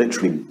 there are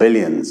literally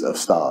billions of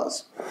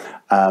stars.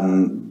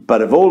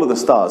 But of all of the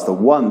stars,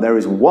 there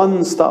is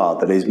one star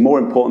that is more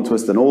important to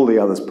us than all the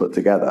others put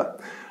together.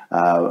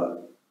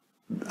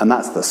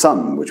 that's the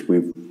Son, which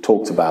we've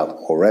talked about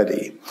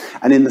already.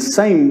 And in the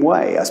same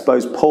way, I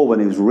suppose Paul, when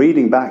he was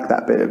reading back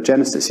that bit of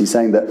Genesis, he's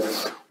saying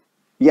that,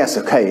 yes,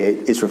 okay,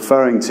 it's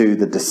referring to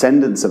the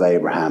descendants of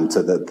Abraham,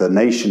 to the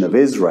nation of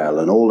Israel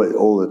and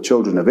all the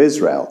children of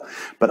Israel.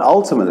 But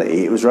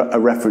ultimately, it was a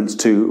reference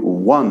to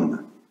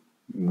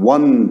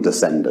one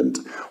descendant,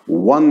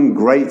 one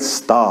great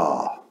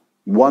star,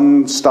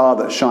 one star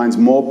that shines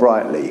more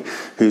brightly,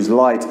 whose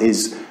light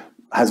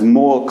has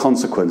more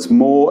consequence,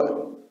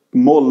 more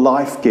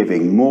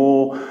life-giving,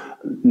 more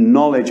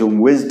knowledge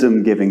and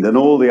wisdom-giving than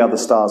all the other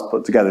stars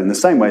put together. In the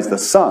same way as the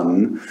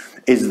Sun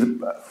is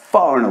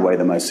far and away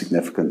the most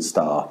significant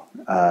star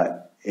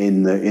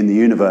in the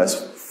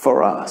universe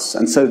for us.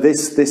 And so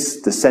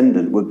this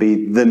descendant would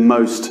be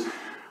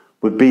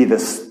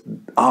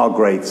our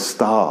great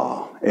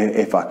star,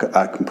 if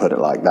I can put it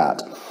like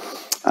that.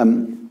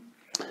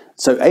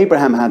 So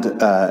Abraham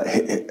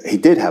he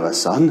did have a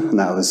son, and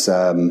that was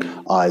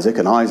Isaac,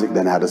 and Isaac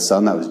then had a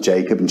son, that was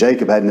Jacob, and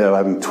Jacob ended up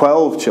having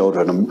 12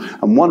 children,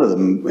 and one of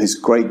them, his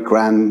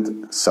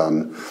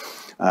great-grandson,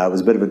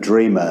 was a bit of a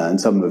dreamer, and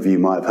some of you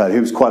might have heard. He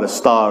was quite a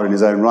star in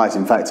his own right.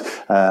 In fact,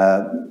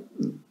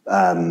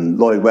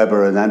 Lloyd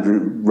Webber and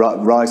Andrew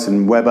Rice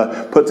and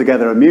Webber put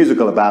together a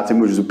musical about him,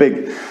 which was a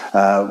big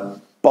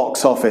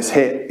box office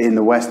hit in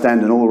the West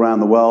End and all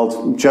around the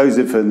world.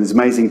 Joseph and his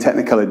amazing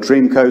Technicolor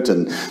Dreamcoat,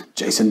 and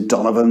Jason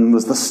Donovan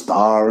was the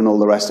star and all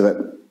the rest of it.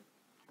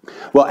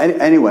 Well,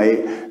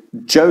 anyway,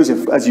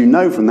 Joseph, as you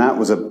know from that,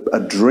 was a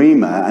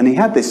dreamer, and he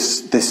had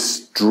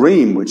this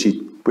dream which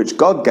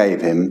God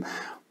gave him,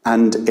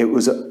 and it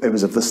was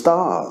of the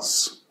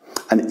stars.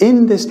 And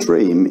in this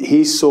dream,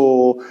 he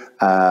saw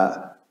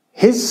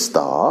his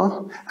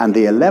star and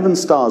the 11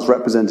 stars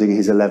representing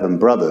his 11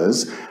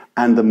 brothers,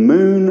 and the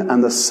moon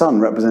and the sun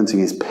representing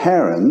his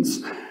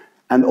parents,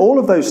 and all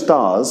of those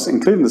stars,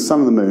 including the sun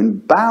and the moon,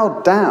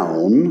 bowed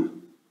down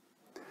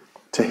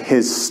to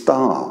his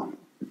star.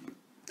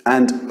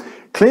 And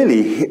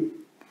clearly,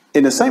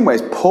 in the same way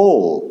as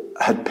Paul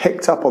had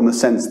picked up on the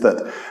sense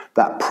that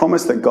that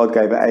promise that God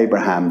gave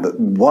Abraham, that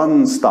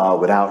one star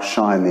would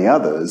outshine the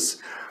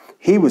others,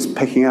 he was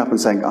picking up and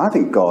saying, I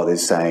think God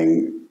is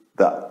saying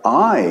that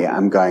I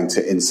am going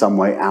to in some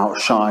way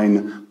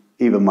outshine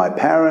even my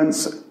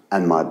parents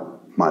and my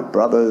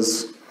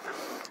brothers.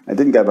 It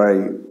didn't go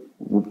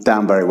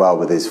down very well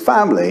with his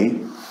family,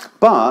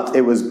 but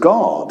it was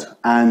God.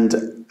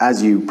 And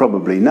as you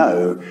probably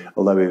know,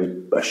 although he was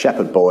a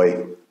shepherd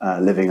boy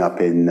living up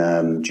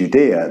in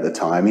Judea at the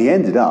time, he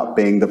ended up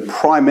being the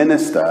prime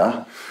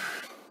minister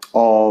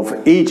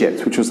of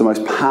Egypt, which was the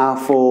most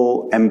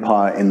powerful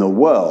empire in the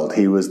world.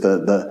 He was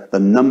the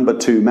number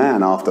 2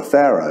 man after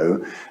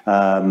Pharaoh.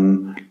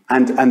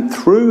 And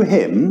through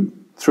him,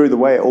 through the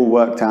way it all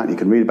worked out, you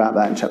can read about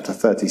that in chapter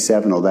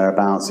 37 or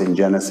thereabouts in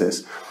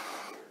Genesis,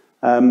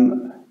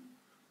 the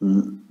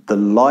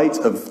light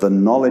of the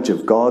knowledge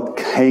of God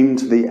came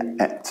to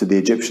the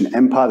Egyptian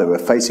empire. They were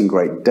facing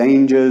great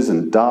dangers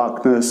and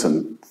darkness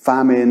and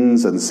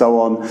famines and so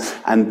on.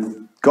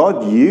 And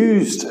God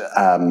used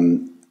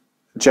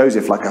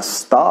Joseph like a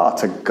star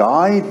to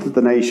guide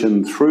the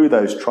nation through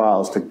those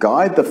trials, to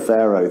guide the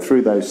Pharaoh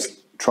through those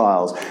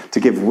trials, to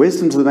give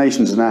wisdom to the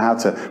nation to know how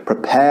to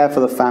prepare for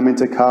the famine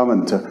to come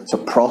and to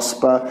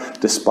prosper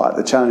despite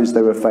the challenge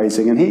they were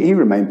facing. And he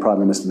remained prime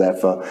minister there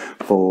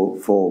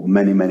for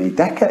many, many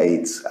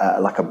decades,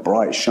 like a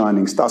bright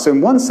shining star. So in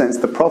one sense,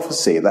 the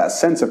prophecy, that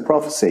sense of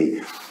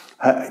prophecy,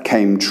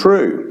 came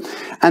true.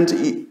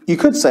 And you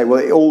could say, well,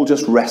 it all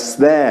just rests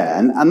there.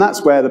 And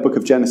that's where the book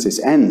of Genesis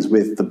ends,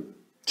 with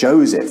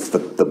Joseph,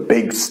 the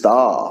big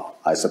star,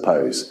 I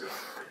suppose.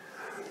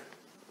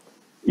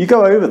 You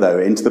go over, though,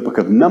 into the book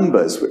of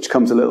Numbers, which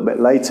comes a little bit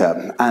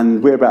later,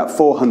 and we're about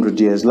 400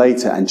 years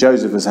later, and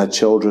Joseph has had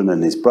children,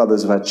 and his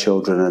brothers have had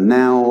children, and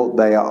now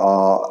they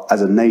are,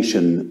 as a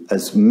nation,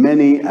 as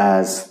many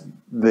as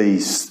the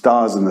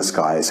stars in the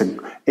sky. So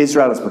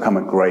Israel has become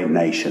a great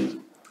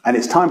nation, and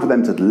it's time for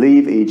them to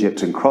leave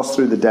Egypt and cross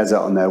through the desert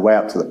on their way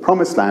up to the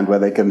promised land, where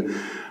they can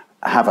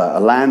have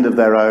a land of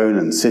their own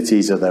and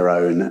cities of their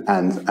own,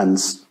 and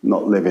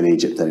not live in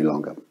Egypt any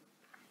longer.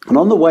 And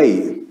on the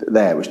way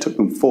there, which took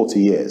them 40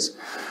 years,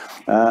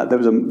 they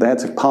had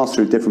to pass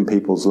through different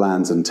people's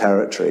lands and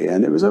territory,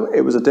 and it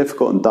was a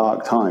difficult and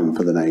dark time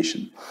for the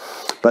nation.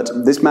 But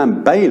this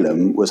man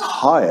Balaam was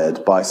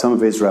hired by some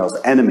of Israel's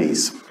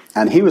enemies,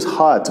 and he was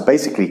hired to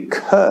basically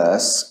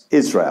curse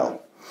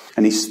Israel.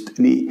 And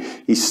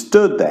he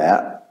stood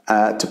there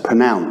to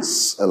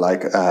pronounce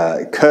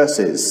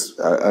curses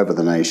over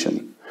the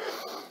nation.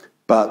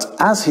 But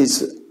as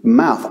his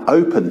mouth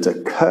opened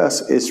to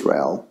curse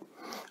Israel,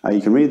 you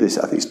can read this,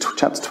 I think it's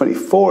chapter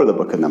 24 of the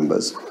book of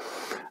Numbers.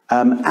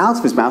 Out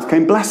of his mouth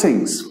came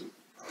blessings.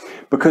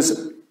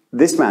 Because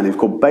this man, who's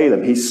called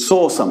Balaam, he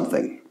saw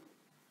something.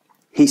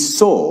 He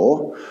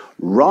saw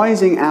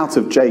rising out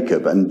of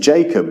Jacob, and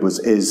Jacob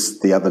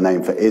is the other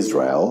name for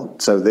Israel.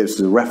 So this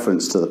is a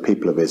reference to the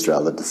people of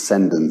Israel, the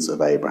descendants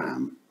of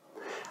Abraham.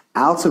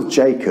 Out of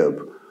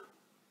Jacob,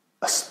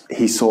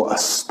 he saw a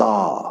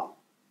star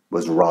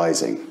was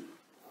rising.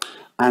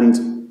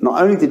 And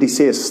not only did he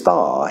see a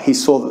star, he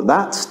saw that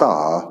that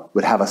star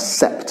would have a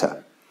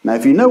scepter. Now,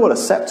 if you know what a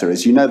scepter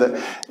is, you know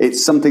that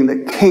it's something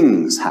that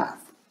kings have.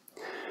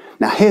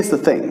 Now, here's the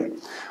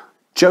thing.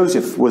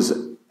 Joseph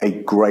was a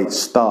great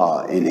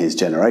star in his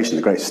generation,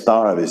 the great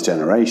star of his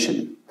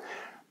generation.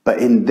 But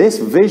in this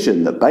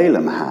vision that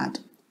Balaam had,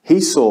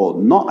 he saw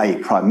not a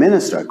prime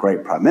minister, a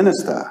great prime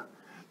minister,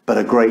 but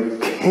a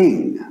great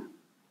king.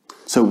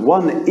 So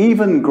one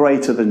even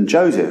greater than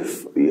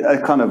Joseph, a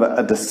kind of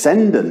a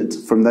descendant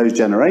from those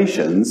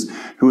generations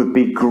who would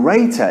be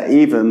greater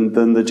even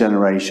than the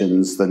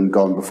generations than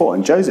gone before.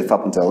 And Joseph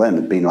up until then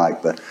had been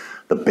like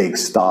the big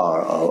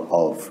star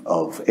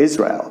of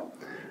Israel.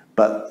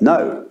 But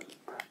no,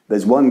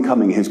 there's one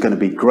coming who's going to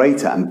be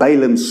greater. And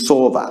Balaam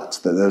saw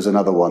that there was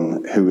another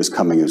one who was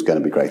coming who's going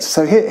to be greater.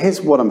 So here's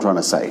what I'm trying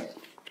to say.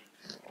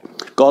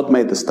 God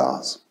made the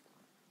stars.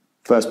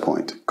 First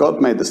point,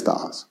 God made the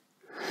stars.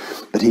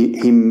 But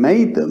he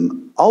made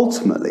them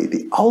ultimately,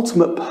 the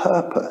ultimate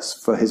purpose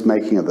for his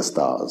making of the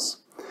stars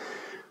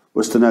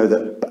was to know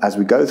that as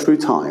we go through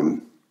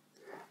time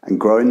and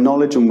grow in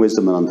knowledge and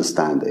wisdom and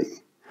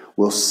understanding,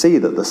 we'll see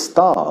that the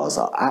stars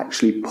are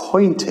actually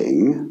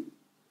pointing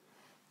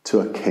to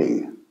a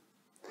king.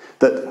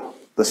 That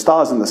the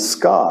stars in the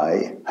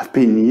sky have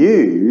been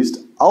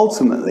used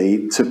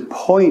ultimately to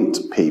point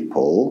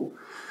people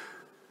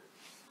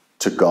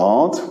to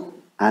God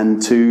and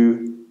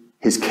to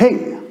his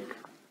king.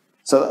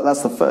 So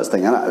that's the first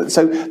thing. And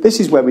so this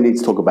is where we need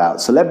to talk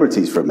about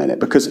celebrities for a minute,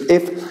 because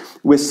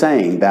if we're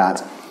saying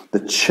that the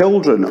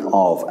children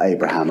of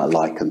Abraham are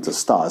likened to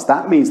stars,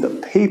 that means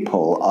that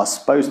people are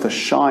supposed to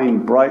shine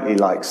brightly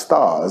like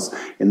stars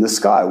in the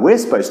sky. We're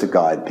supposed to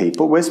guide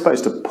people. We're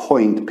supposed to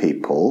point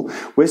people.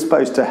 We're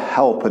supposed to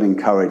help and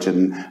encourage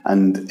and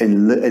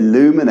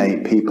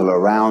illuminate people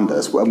around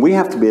us. And we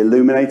have to be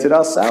illuminated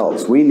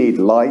ourselves. We need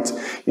light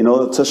in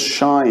order to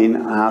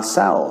shine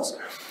ourselves.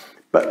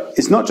 But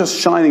it's not just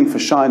shining for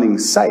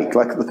shining's sake.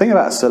 Like, the thing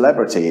about a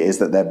celebrity is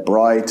that they're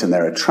bright and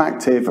they're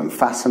attractive and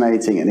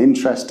fascinating and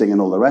interesting and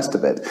all the rest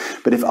of it.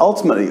 But if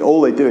ultimately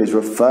all they do is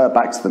refer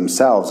back to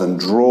themselves and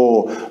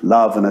draw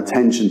love and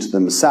attention to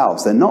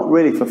themselves, they're not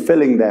really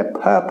fulfilling their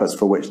purpose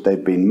for which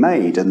they've been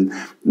made and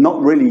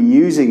not really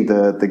using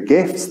the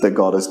gifts that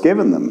God has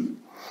given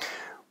them.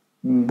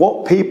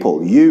 What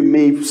people, you,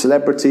 me,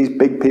 celebrities,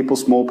 big people,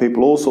 small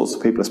people, all sorts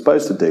of people are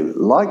supposed to do,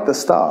 like the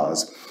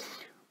stars,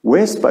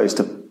 we're supposed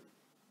to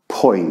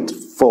point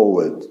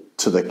forward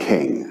to the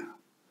King.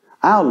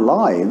 Our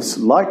lives,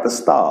 like the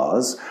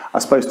stars,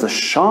 are supposed to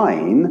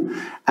shine,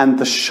 and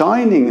the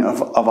shining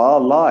of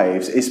our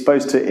lives is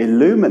supposed to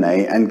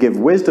illuminate and give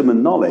wisdom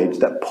and knowledge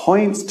that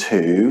points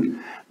to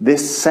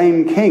this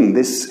same King,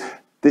 this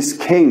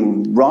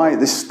King,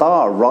 this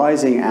star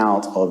rising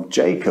out of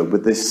Jacob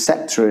with this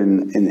scepter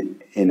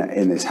in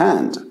his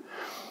hand.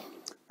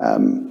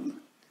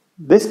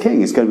 This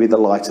King is going to be the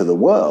light of the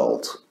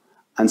world,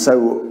 and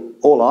so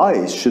all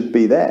eyes should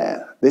be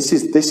there. This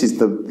is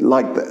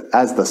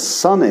as the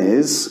sun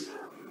is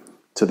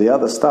to the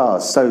other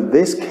stars, so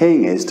this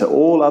King is to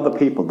all other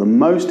people the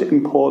most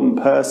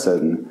important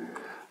person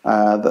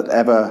that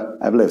ever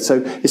lived.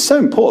 So it's so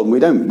important we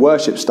don't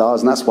worship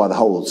stars, and that's why the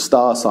whole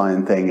star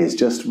sign thing is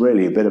just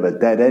really a bit of a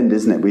dead end,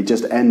 isn't it? We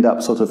just end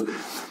up sort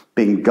of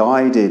being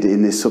guided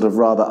in this sort of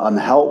rather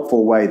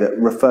unhelpful way that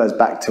refers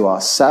back to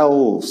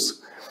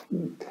ourselves.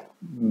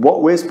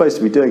 What we're supposed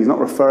to be doing is not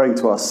referring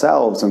to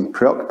ourselves and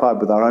preoccupied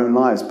with our own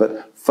lives,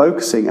 but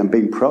focusing and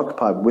being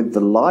preoccupied with the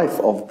life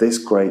of this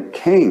great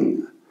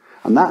King.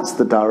 And that's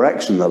the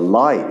direction, the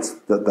light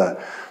that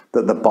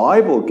the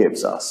Bible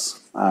gives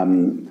us,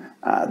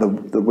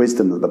 the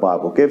wisdom that the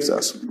Bible gives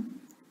us.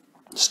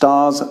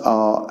 Stars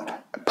are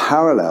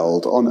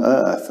paralleled on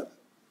earth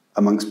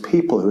amongst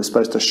people who are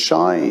supposed to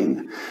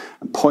shine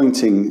and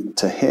pointing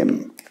to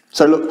him.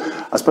 So look,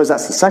 I suppose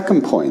that's the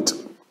second point.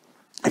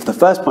 If the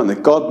first point,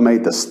 that God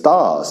made the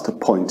stars to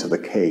point to the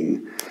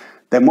King,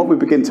 then what we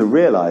begin to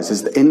realize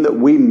is that in that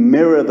we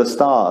mirror the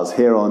stars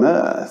here on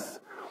earth,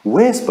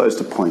 we're supposed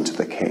to point to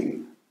the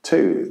King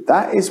too.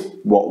 That is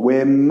what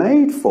we're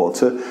made for,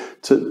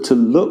 to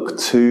look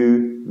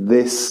to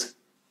this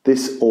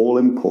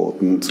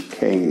all-important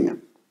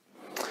King.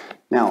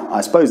 Now,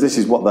 I suppose this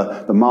is what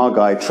the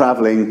Magi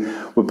travelling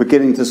were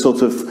beginning to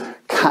sort of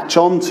latch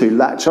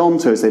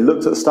onto as they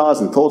looked at the stars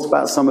and thought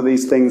about some of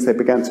these things. They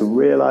began to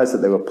realize that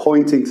they were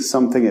pointing to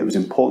something. It was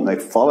important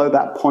they follow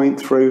that point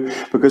through,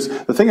 because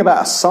the thing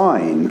about a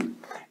sign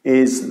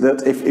is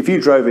that if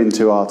you drove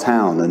into our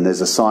town and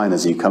there's a sign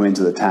as you come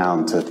into the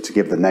town to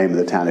give the name of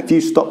the town, if you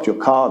stopped your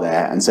car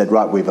there and said,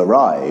 right, we've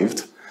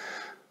arrived,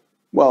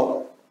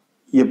 well,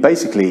 you're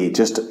basically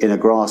just in a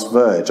grass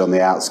verge on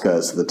the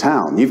outskirts of the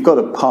town. You've got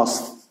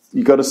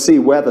to see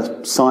where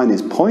the sign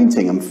is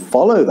pointing and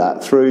follow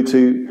that through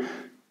to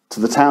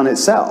the town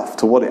itself,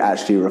 to what it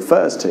actually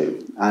refers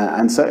to.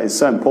 And so it's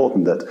so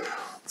important that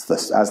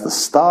as the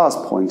stars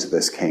point to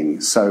this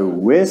King, so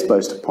we're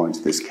supposed to point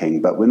to this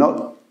King, but we're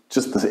not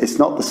just, it's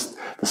not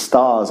the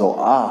stars or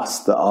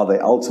us that are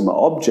the ultimate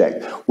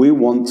object. We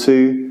want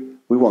to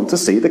We want to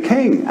see the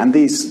king. And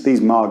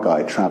these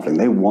Magi traveling,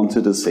 they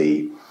wanted to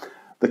see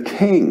the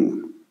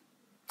king.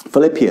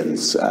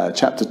 Philippians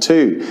chapter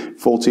 2,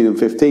 14 and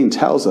 15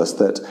 tells us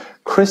that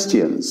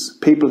Christians,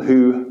 people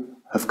who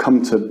have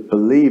come to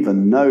believe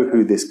and know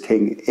who this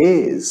king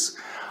is,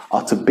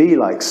 are to be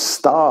like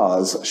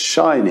stars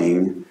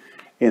shining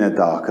in a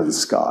darkened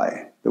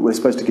sky. That we're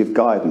supposed to give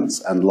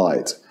guidance and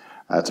light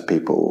to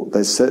people.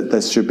 There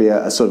should be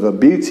a sort of a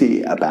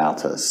beauty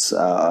about us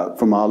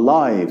from our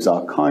lives,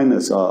 our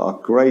kindness, our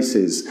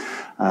graces,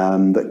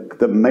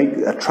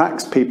 that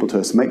attracts people to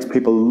us, makes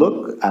people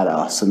look at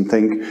us and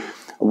think,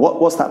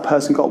 what's that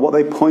person got? What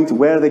are they pointing?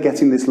 Where are they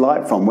getting this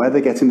light from? Where are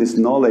they getting this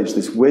knowledge,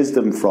 this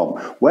wisdom from?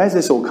 Where's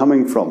this all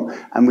coming from?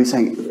 And we're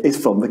saying, it's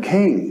from the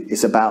king.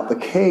 It's about the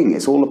king.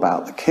 It's all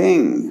about the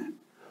king.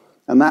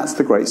 And that's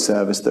the great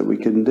service that we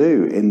can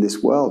do in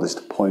this world, is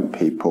to point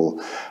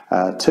people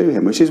to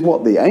him, which is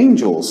what the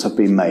angels have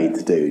been made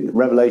to do.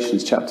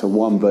 Revelations chapter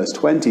 1 verse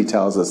 20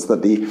 tells us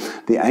that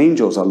the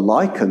angels are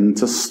likened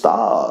to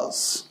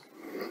stars.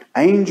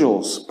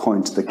 Angels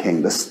point to the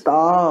king. The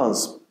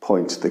stars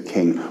point to the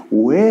king.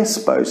 We're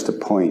supposed to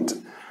point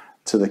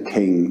to the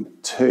king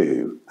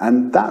too.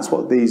 And that's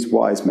what these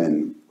wise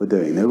men were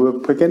doing. They were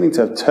beginning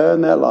to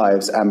turn their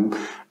lives and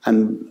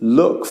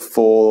look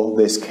for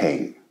this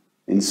king.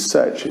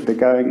 They're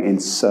going in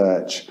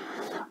search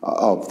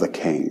of the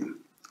king.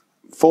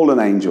 Fallen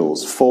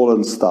angels,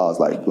 fallen stars,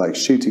 like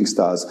shooting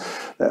stars,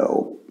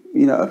 people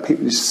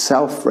just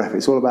self-ref.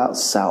 It's all about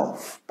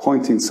self,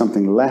 pointing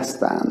something less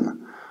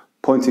than,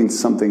 pointing to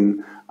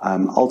something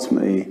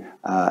ultimately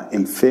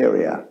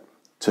inferior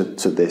to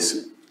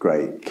this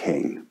great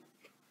king.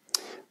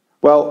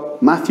 Well,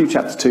 Matthew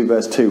chapter 2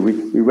 verse 2,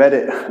 we read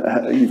it,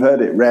 you've heard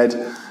it read.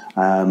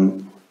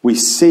 We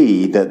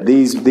see that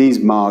these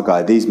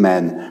Magi, these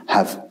men,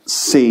 have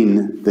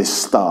seen this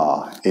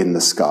star in the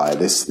sky,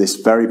 this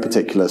very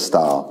particular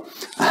star.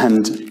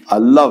 And I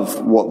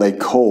love what they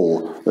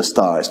call the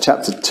star. It's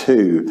chapter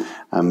 2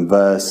 and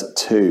verse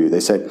 2.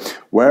 They say,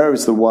 "Where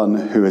is the one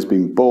who has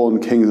been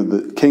born King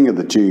of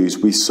the Jews?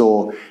 We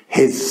saw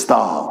his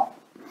star."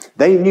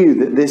 They knew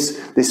that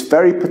this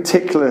very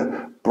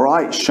particular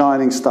bright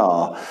shining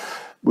star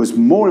was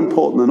more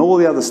important than all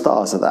the other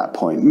stars at that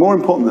point, more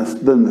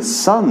important than the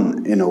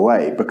sun in a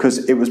way,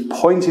 because it was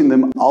pointing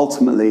them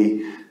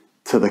ultimately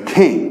to the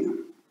king.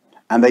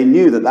 And they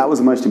knew that that was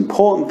the most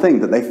important thing,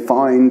 that they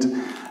find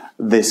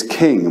this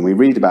king. And we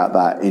read about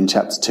that in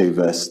chapter 2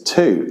 verse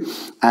 2.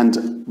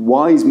 And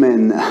wise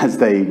men as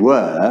they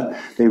were,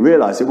 they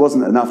realized it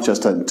wasn't enough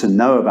just to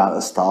know about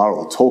the star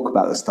or talk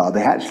about the star.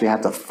 They actually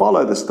had to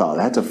follow the star.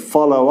 They had to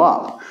follow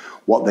up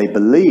what they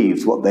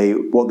believed, what they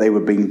were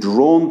being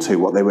drawn to,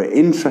 what they were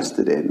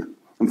interested in,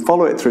 and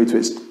follow it through to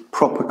its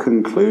proper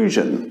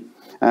conclusion.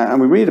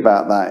 And we read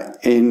about that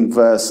in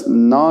verse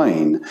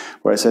 9,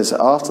 where it says,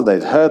 "After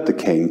they'd heard the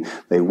king,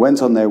 they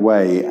went on their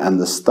way, and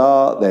the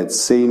star they'd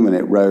seen when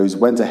it rose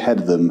went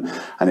ahead of them,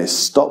 and it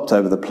stopped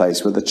over the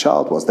place where the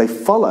child was." They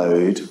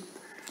followed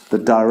the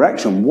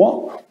direction.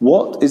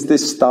 What is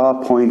this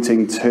star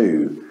pointing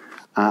to?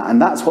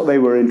 And that's what they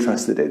were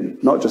interested in.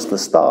 Not just the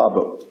star,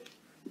 but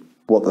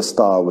what the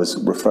star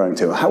was referring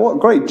to. What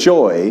great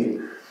joy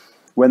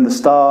when the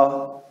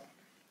star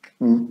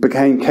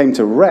came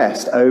to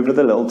rest over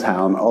the little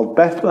town of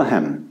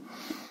Bethlehem.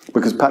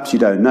 Because perhaps you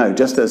don't know,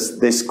 just as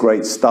this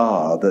great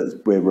star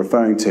that we're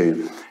referring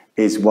to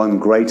is one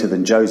greater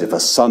than Joseph, a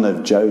son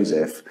of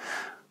Joseph,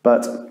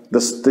 but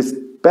this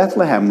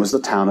Bethlehem was the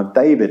town of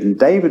David, and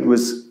David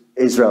was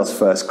Israel's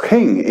first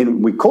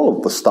king. We call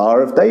it the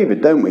Star of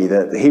David, don't we?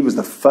 That he was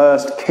the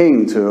first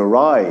king to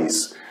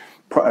arise,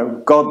 a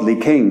godly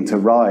king to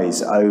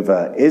rise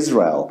over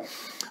Israel.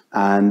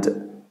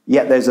 And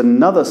yet there's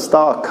another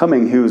star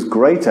coming who is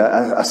greater,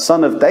 a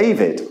son of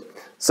David.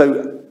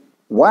 So,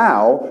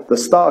 wow, the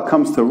star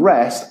comes to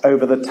rest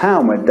over the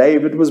town where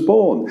David was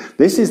born.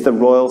 This is the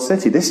royal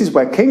city. This is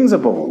where kings are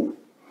born.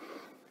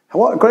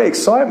 What a great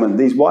excitement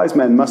these wise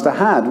men must have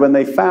had when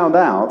they found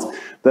out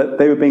that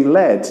they were being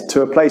led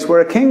to a place where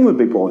a king would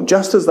be born,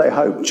 just as they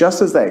hoped,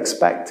 just as they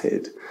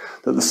expected,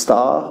 that the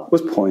star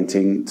was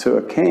pointing to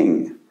a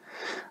king.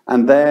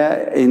 And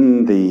there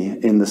in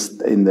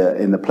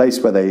the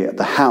place where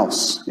the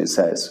house, it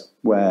says,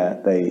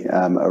 where they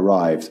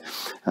arrived,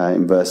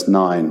 in verse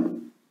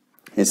 9,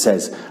 it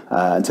says,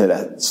 until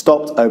it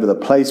stopped over the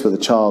place where the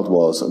child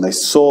was, and they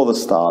saw the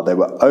star, they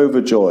were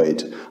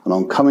overjoyed, and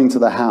on coming to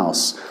the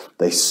house,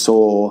 they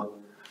saw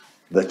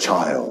the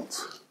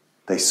child.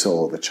 They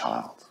saw the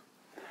child.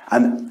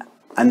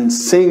 And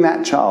seeing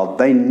that child,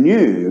 they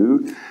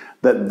knew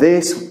that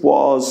this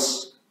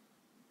was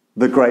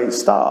the great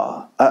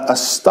star. A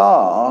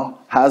star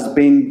has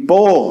been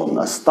born.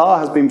 A star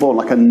has been born,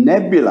 like a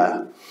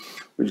nebula,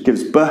 which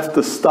gives birth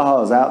to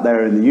stars out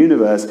there in the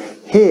universe.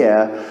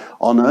 Here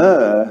on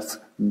earth,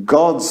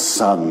 God's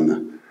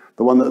Son,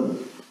 the one that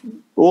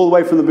all the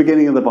way from the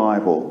beginning of the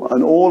Bible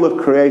and all of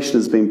creation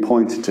has been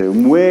pointed to,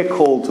 and we're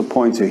called to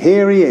point to.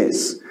 Here he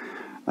is,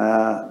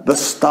 the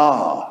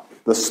star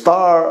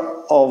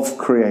of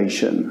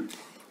creation.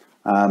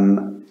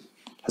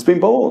 has been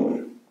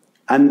born.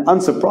 And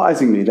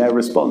unsurprisingly, their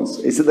response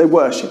is that they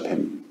worship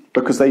him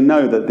because they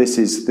know that this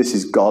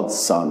is God's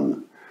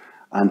son.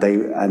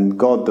 And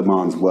God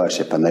demands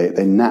worship, and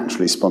they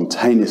naturally,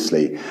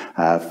 spontaneously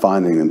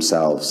finding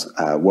themselves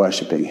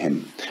worshipping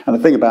him. And the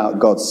thing about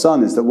God's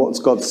Son is that what's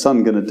God's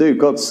Son going to do?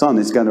 God's Son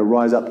is going to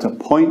rise up to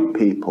point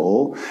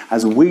people.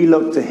 As we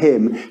look to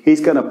him,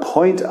 he's going to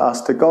point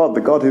us to God,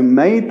 the God who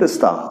made the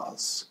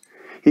stars.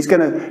 He's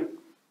going to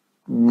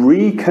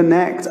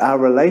reconnect our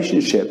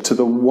relationship to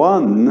the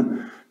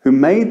one who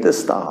made the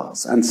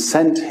stars and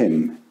sent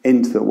him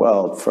into the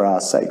world for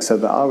our sake, so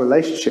that our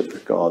relationship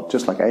with God,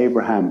 just like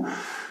Abraham,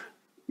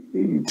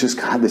 just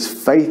had this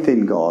faith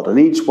in God, and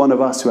each one of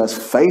us who has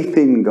faith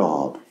in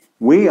God,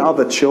 we are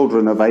the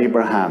children of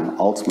Abraham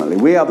ultimately.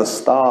 We are the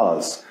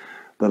stars,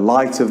 the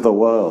light of the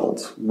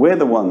world. We're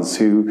the ones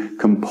who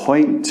can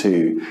point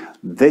to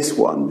this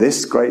one,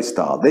 this great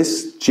star,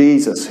 this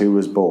Jesus who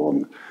was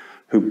born,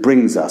 who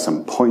brings us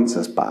and points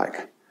us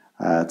back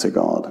to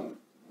God.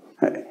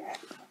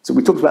 So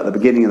we talked about the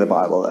beginning of the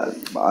Bible.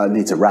 I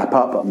need to wrap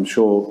up. I'm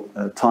sure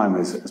time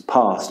has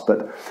passed.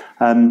 But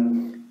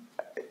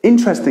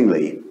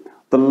interestingly,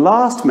 the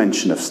last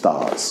mention of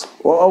stars,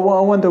 well,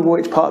 I wonder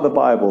which part of the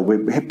Bible.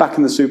 We're back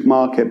in the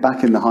supermarket,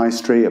 back in the high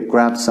street. I've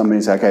grabbed somebody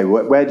and said, okay,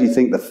 where do you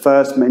think the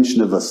first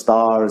mention of the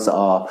stars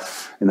are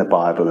in the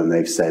Bible? And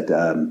they've said,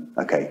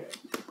 okay,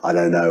 I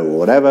don't know, or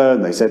whatever.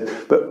 And they said,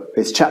 but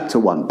it's chapter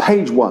 1,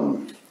 page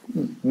 1.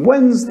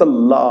 When's the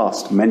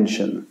last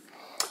mention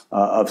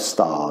of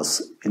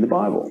stars in the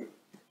Bible?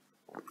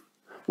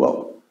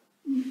 Well,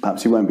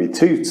 perhaps you won't be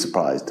too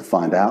surprised to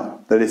find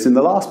out that it's in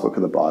the last book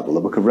of the Bible, the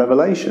book of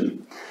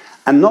Revelation.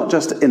 And not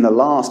just in the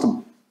last,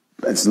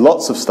 there's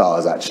lots of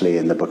stars actually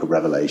in the book of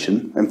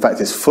Revelation. In fact,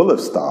 it's full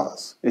of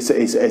stars.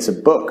 It's a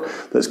book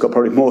that's got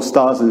probably more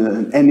stars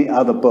than any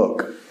other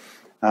book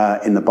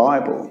in the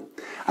Bible.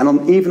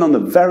 And even on the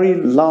very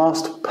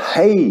last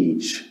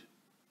page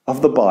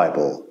of the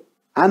Bible,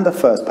 and the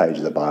first page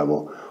of the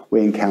Bible,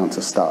 we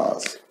encounter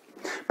stars.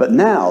 But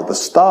now, the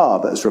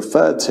star that's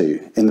referred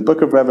to in the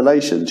book of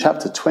Revelation,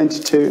 chapter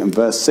 22 and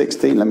verse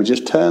 16, let me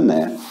just turn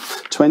there.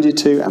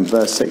 22 and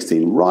verse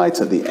 16, right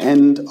at the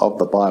end of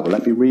the Bible.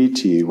 Let me read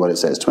to you what it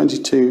says.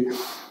 22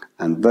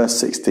 and verse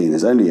 16.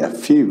 There's only a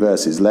few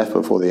verses left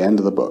before the end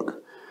of the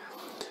book.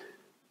 It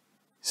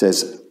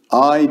says,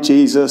 I,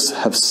 Jesus,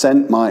 have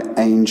sent my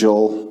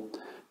angel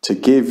to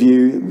give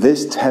you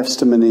this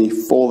testimony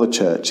for the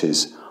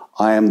churches.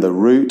 I am the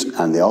root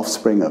and the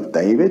offspring of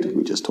David.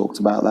 We just talked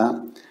about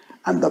that.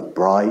 And the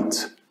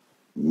bright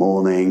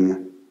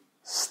morning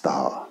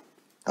star.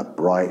 The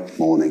bright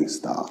morning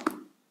star.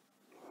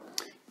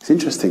 It's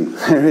interesting.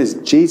 There is,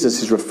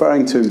 Jesus is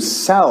referring to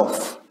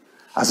himself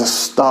as a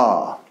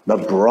star. The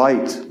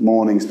bright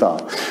morning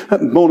star.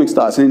 Morning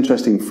star is an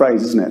interesting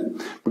phrase, isn't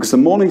it? Because the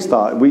morning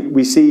star,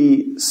 we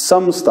see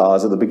some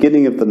stars at the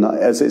beginning of the night.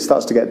 As it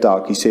starts to get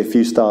dark, you see a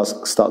few stars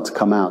start to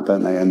come out,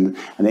 don't they? And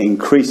it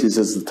increases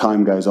as the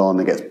time goes on.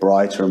 It gets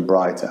brighter and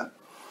brighter.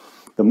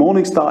 The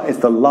morning star is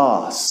the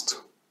last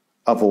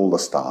of all the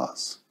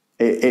stars.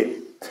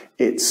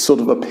 It sort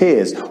of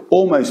appears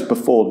almost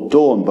before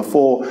dawn,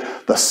 before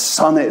the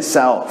sun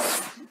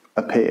itself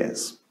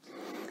appears.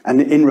 And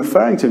in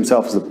referring to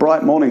himself as the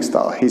bright morning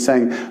star, he's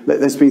saying that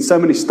there's been so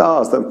many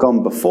stars that have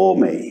gone before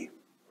me,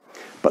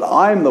 but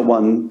I'm the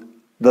one,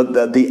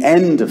 the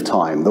end of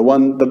time, the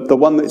one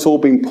that it's all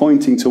been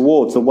pointing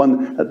towards,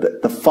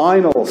 the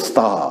final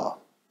star,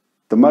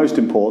 the most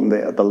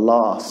important, the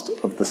last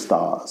of the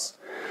stars.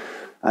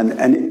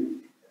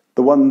 And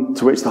the one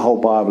to which the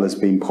whole Bible has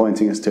been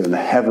pointing us to, and the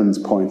heavens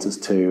point us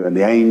to, and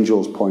the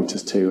angels point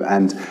us to,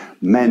 and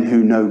men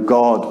who know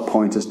God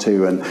point us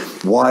to, and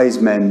wise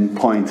men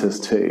point us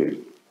to.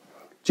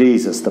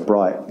 Jesus, the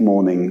bright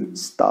morning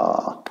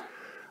star.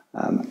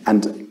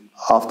 And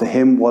after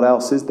him, what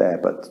else is there?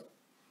 But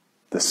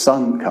the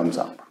sun comes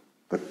up,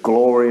 the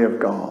glory of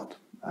God.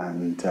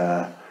 And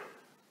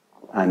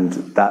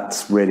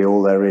that's really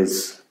all there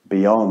is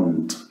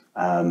beyond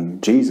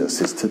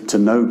Jesus, is to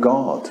know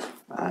God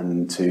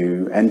and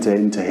to enter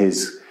into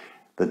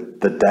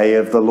the day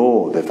of the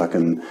Lord, if I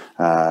can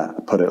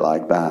put it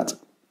like that.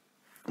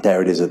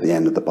 There it is at the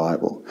end of the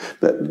Bible.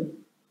 There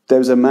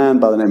was a man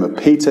by the name of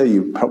Peter.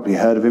 You've probably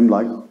heard of him,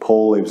 like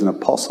Paul. He was an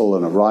apostle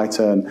and a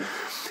writer, and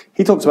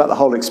he talks about the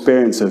whole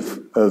experience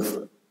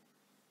of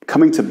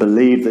coming to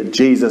believe that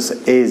Jesus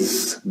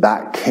is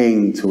that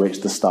king to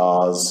which the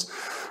stars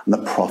and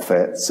the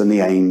prophets and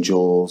the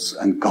angels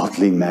and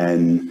godly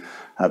men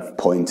have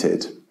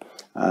pointed,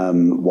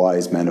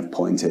 wise men have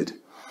pointed.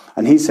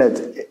 And he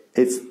said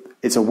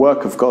it's a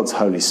work of God's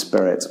Holy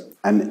Spirit,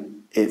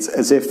 and it's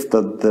as if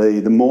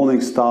the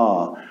morning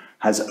star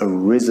has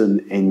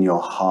arisen in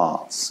your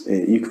hearts.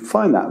 You can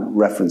find that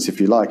reference,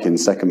 if you like, in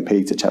 2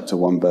 Peter chapter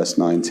 1, verse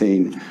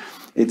 19.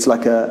 It's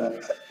like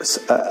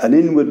an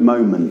inward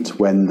moment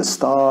when the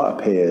star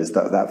appears,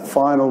 that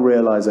final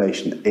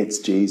realization, it's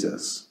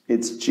Jesus.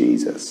 It's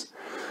Jesus.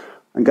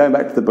 And going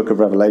back to the book of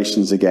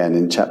Revelations again,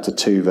 in chapter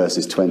 2,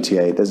 verses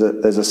 28, there's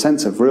a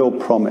sense of real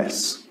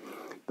promise.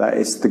 that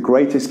it's the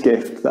greatest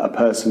gift that a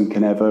person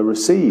can ever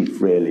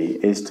receive, really,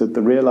 is to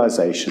the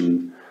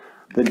realization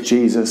that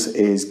Jesus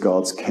is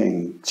God's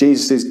King.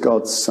 Jesus is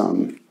God's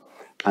Son.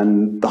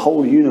 And the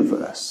whole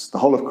universe, the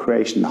whole of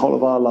creation, the whole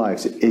of our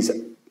lives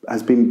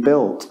has been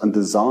built and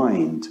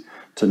designed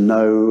to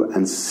know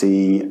and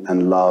see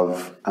and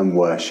love and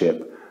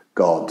worship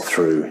God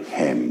through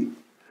him.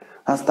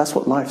 That's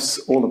what life's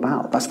all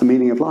about. That's the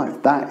meaning of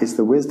life. That is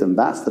the wisdom.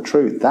 That's the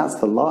truth. That's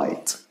the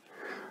light.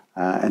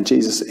 And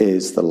Jesus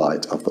is the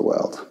light of the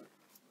world.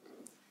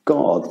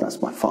 God,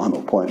 that's my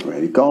final point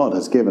really, God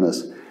has given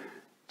us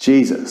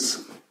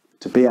Jesus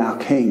to be our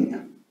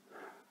King.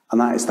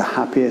 And that is the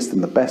happiest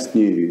and the best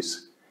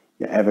news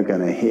you're ever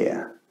going to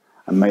hear.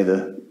 And may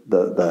the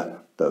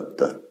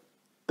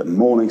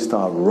morning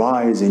star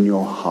rise in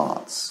your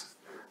hearts.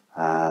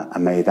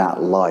 And may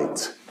that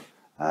light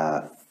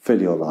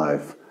fill your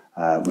life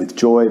with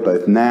joy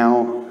both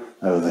now,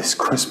 over this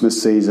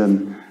Christmas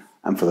season,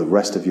 and for the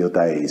rest of your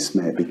days.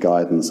 May it be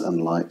guidance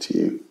and light to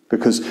you.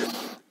 Because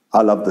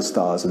I love the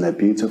stars and they're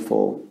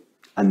beautiful.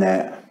 And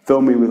they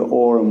fill me with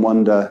awe and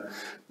wonder.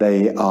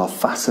 They are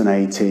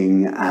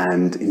fascinating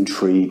and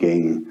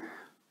intriguing.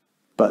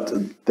 But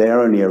they're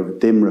only a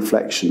dim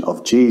reflection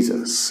of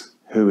Jesus,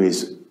 who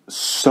is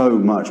so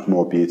much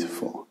more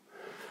beautiful.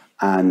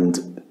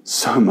 And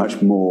so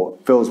much more,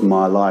 fills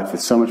my life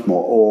with so much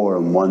more awe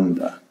and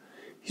wonder.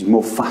 He's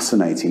more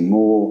fascinating,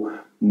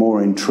 more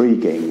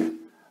intriguing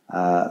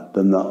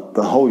than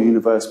the whole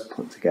universe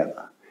put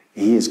together.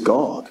 He is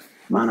God,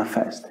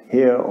 manifest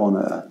here on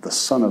earth, the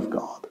Son of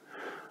God.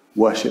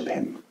 Worship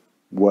him.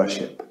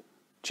 Worship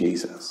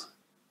Jesus.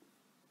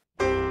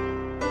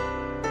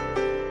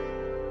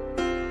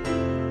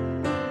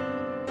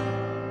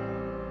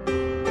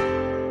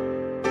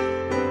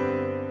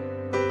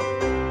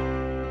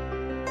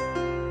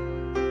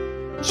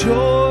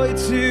 Joy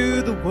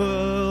to the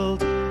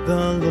world,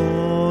 the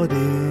Lord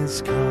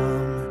is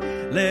come.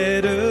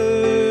 Let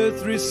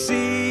earth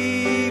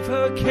receive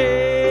her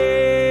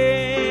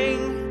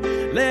King.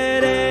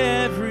 Let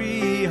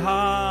every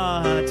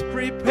heart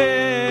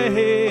prepare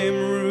him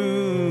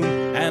room.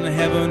 And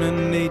heaven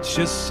and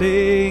nature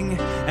sing,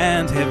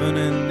 and heaven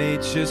and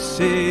nature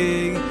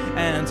sing,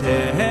 and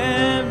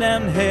heaven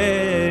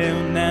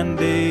and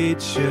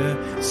nature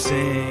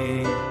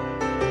sing.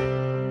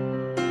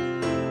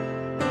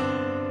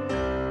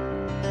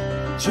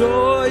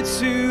 Joy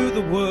to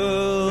the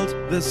world,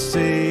 the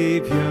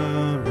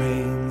Savior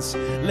reigns.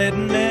 Let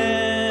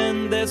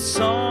men their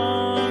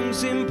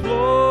songs employ,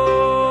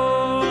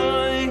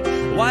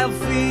 while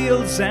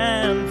fields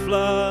and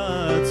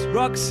floods,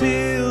 rocks,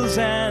 hills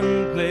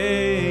and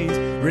plains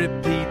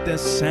repeat the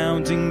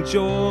sounding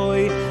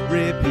joy,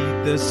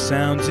 repeat the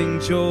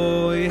sounding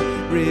joy,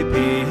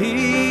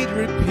 repeat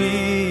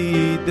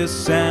the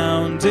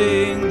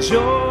sounding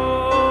joy.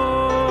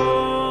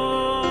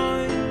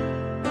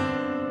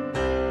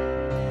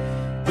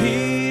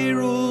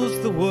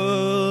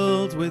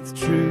 With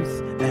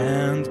truth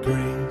and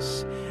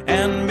grace,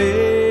 and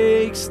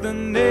makes the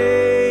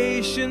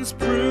nations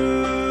prove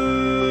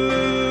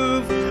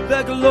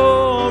the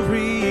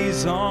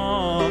glories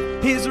of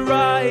his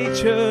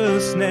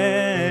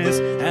righteousness,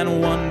 and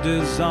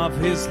wonders of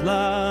his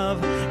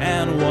love,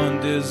 and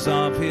wonders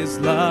of his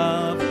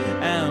love,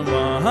 and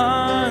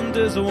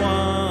wonders of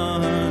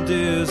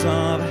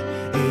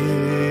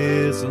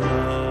his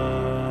love.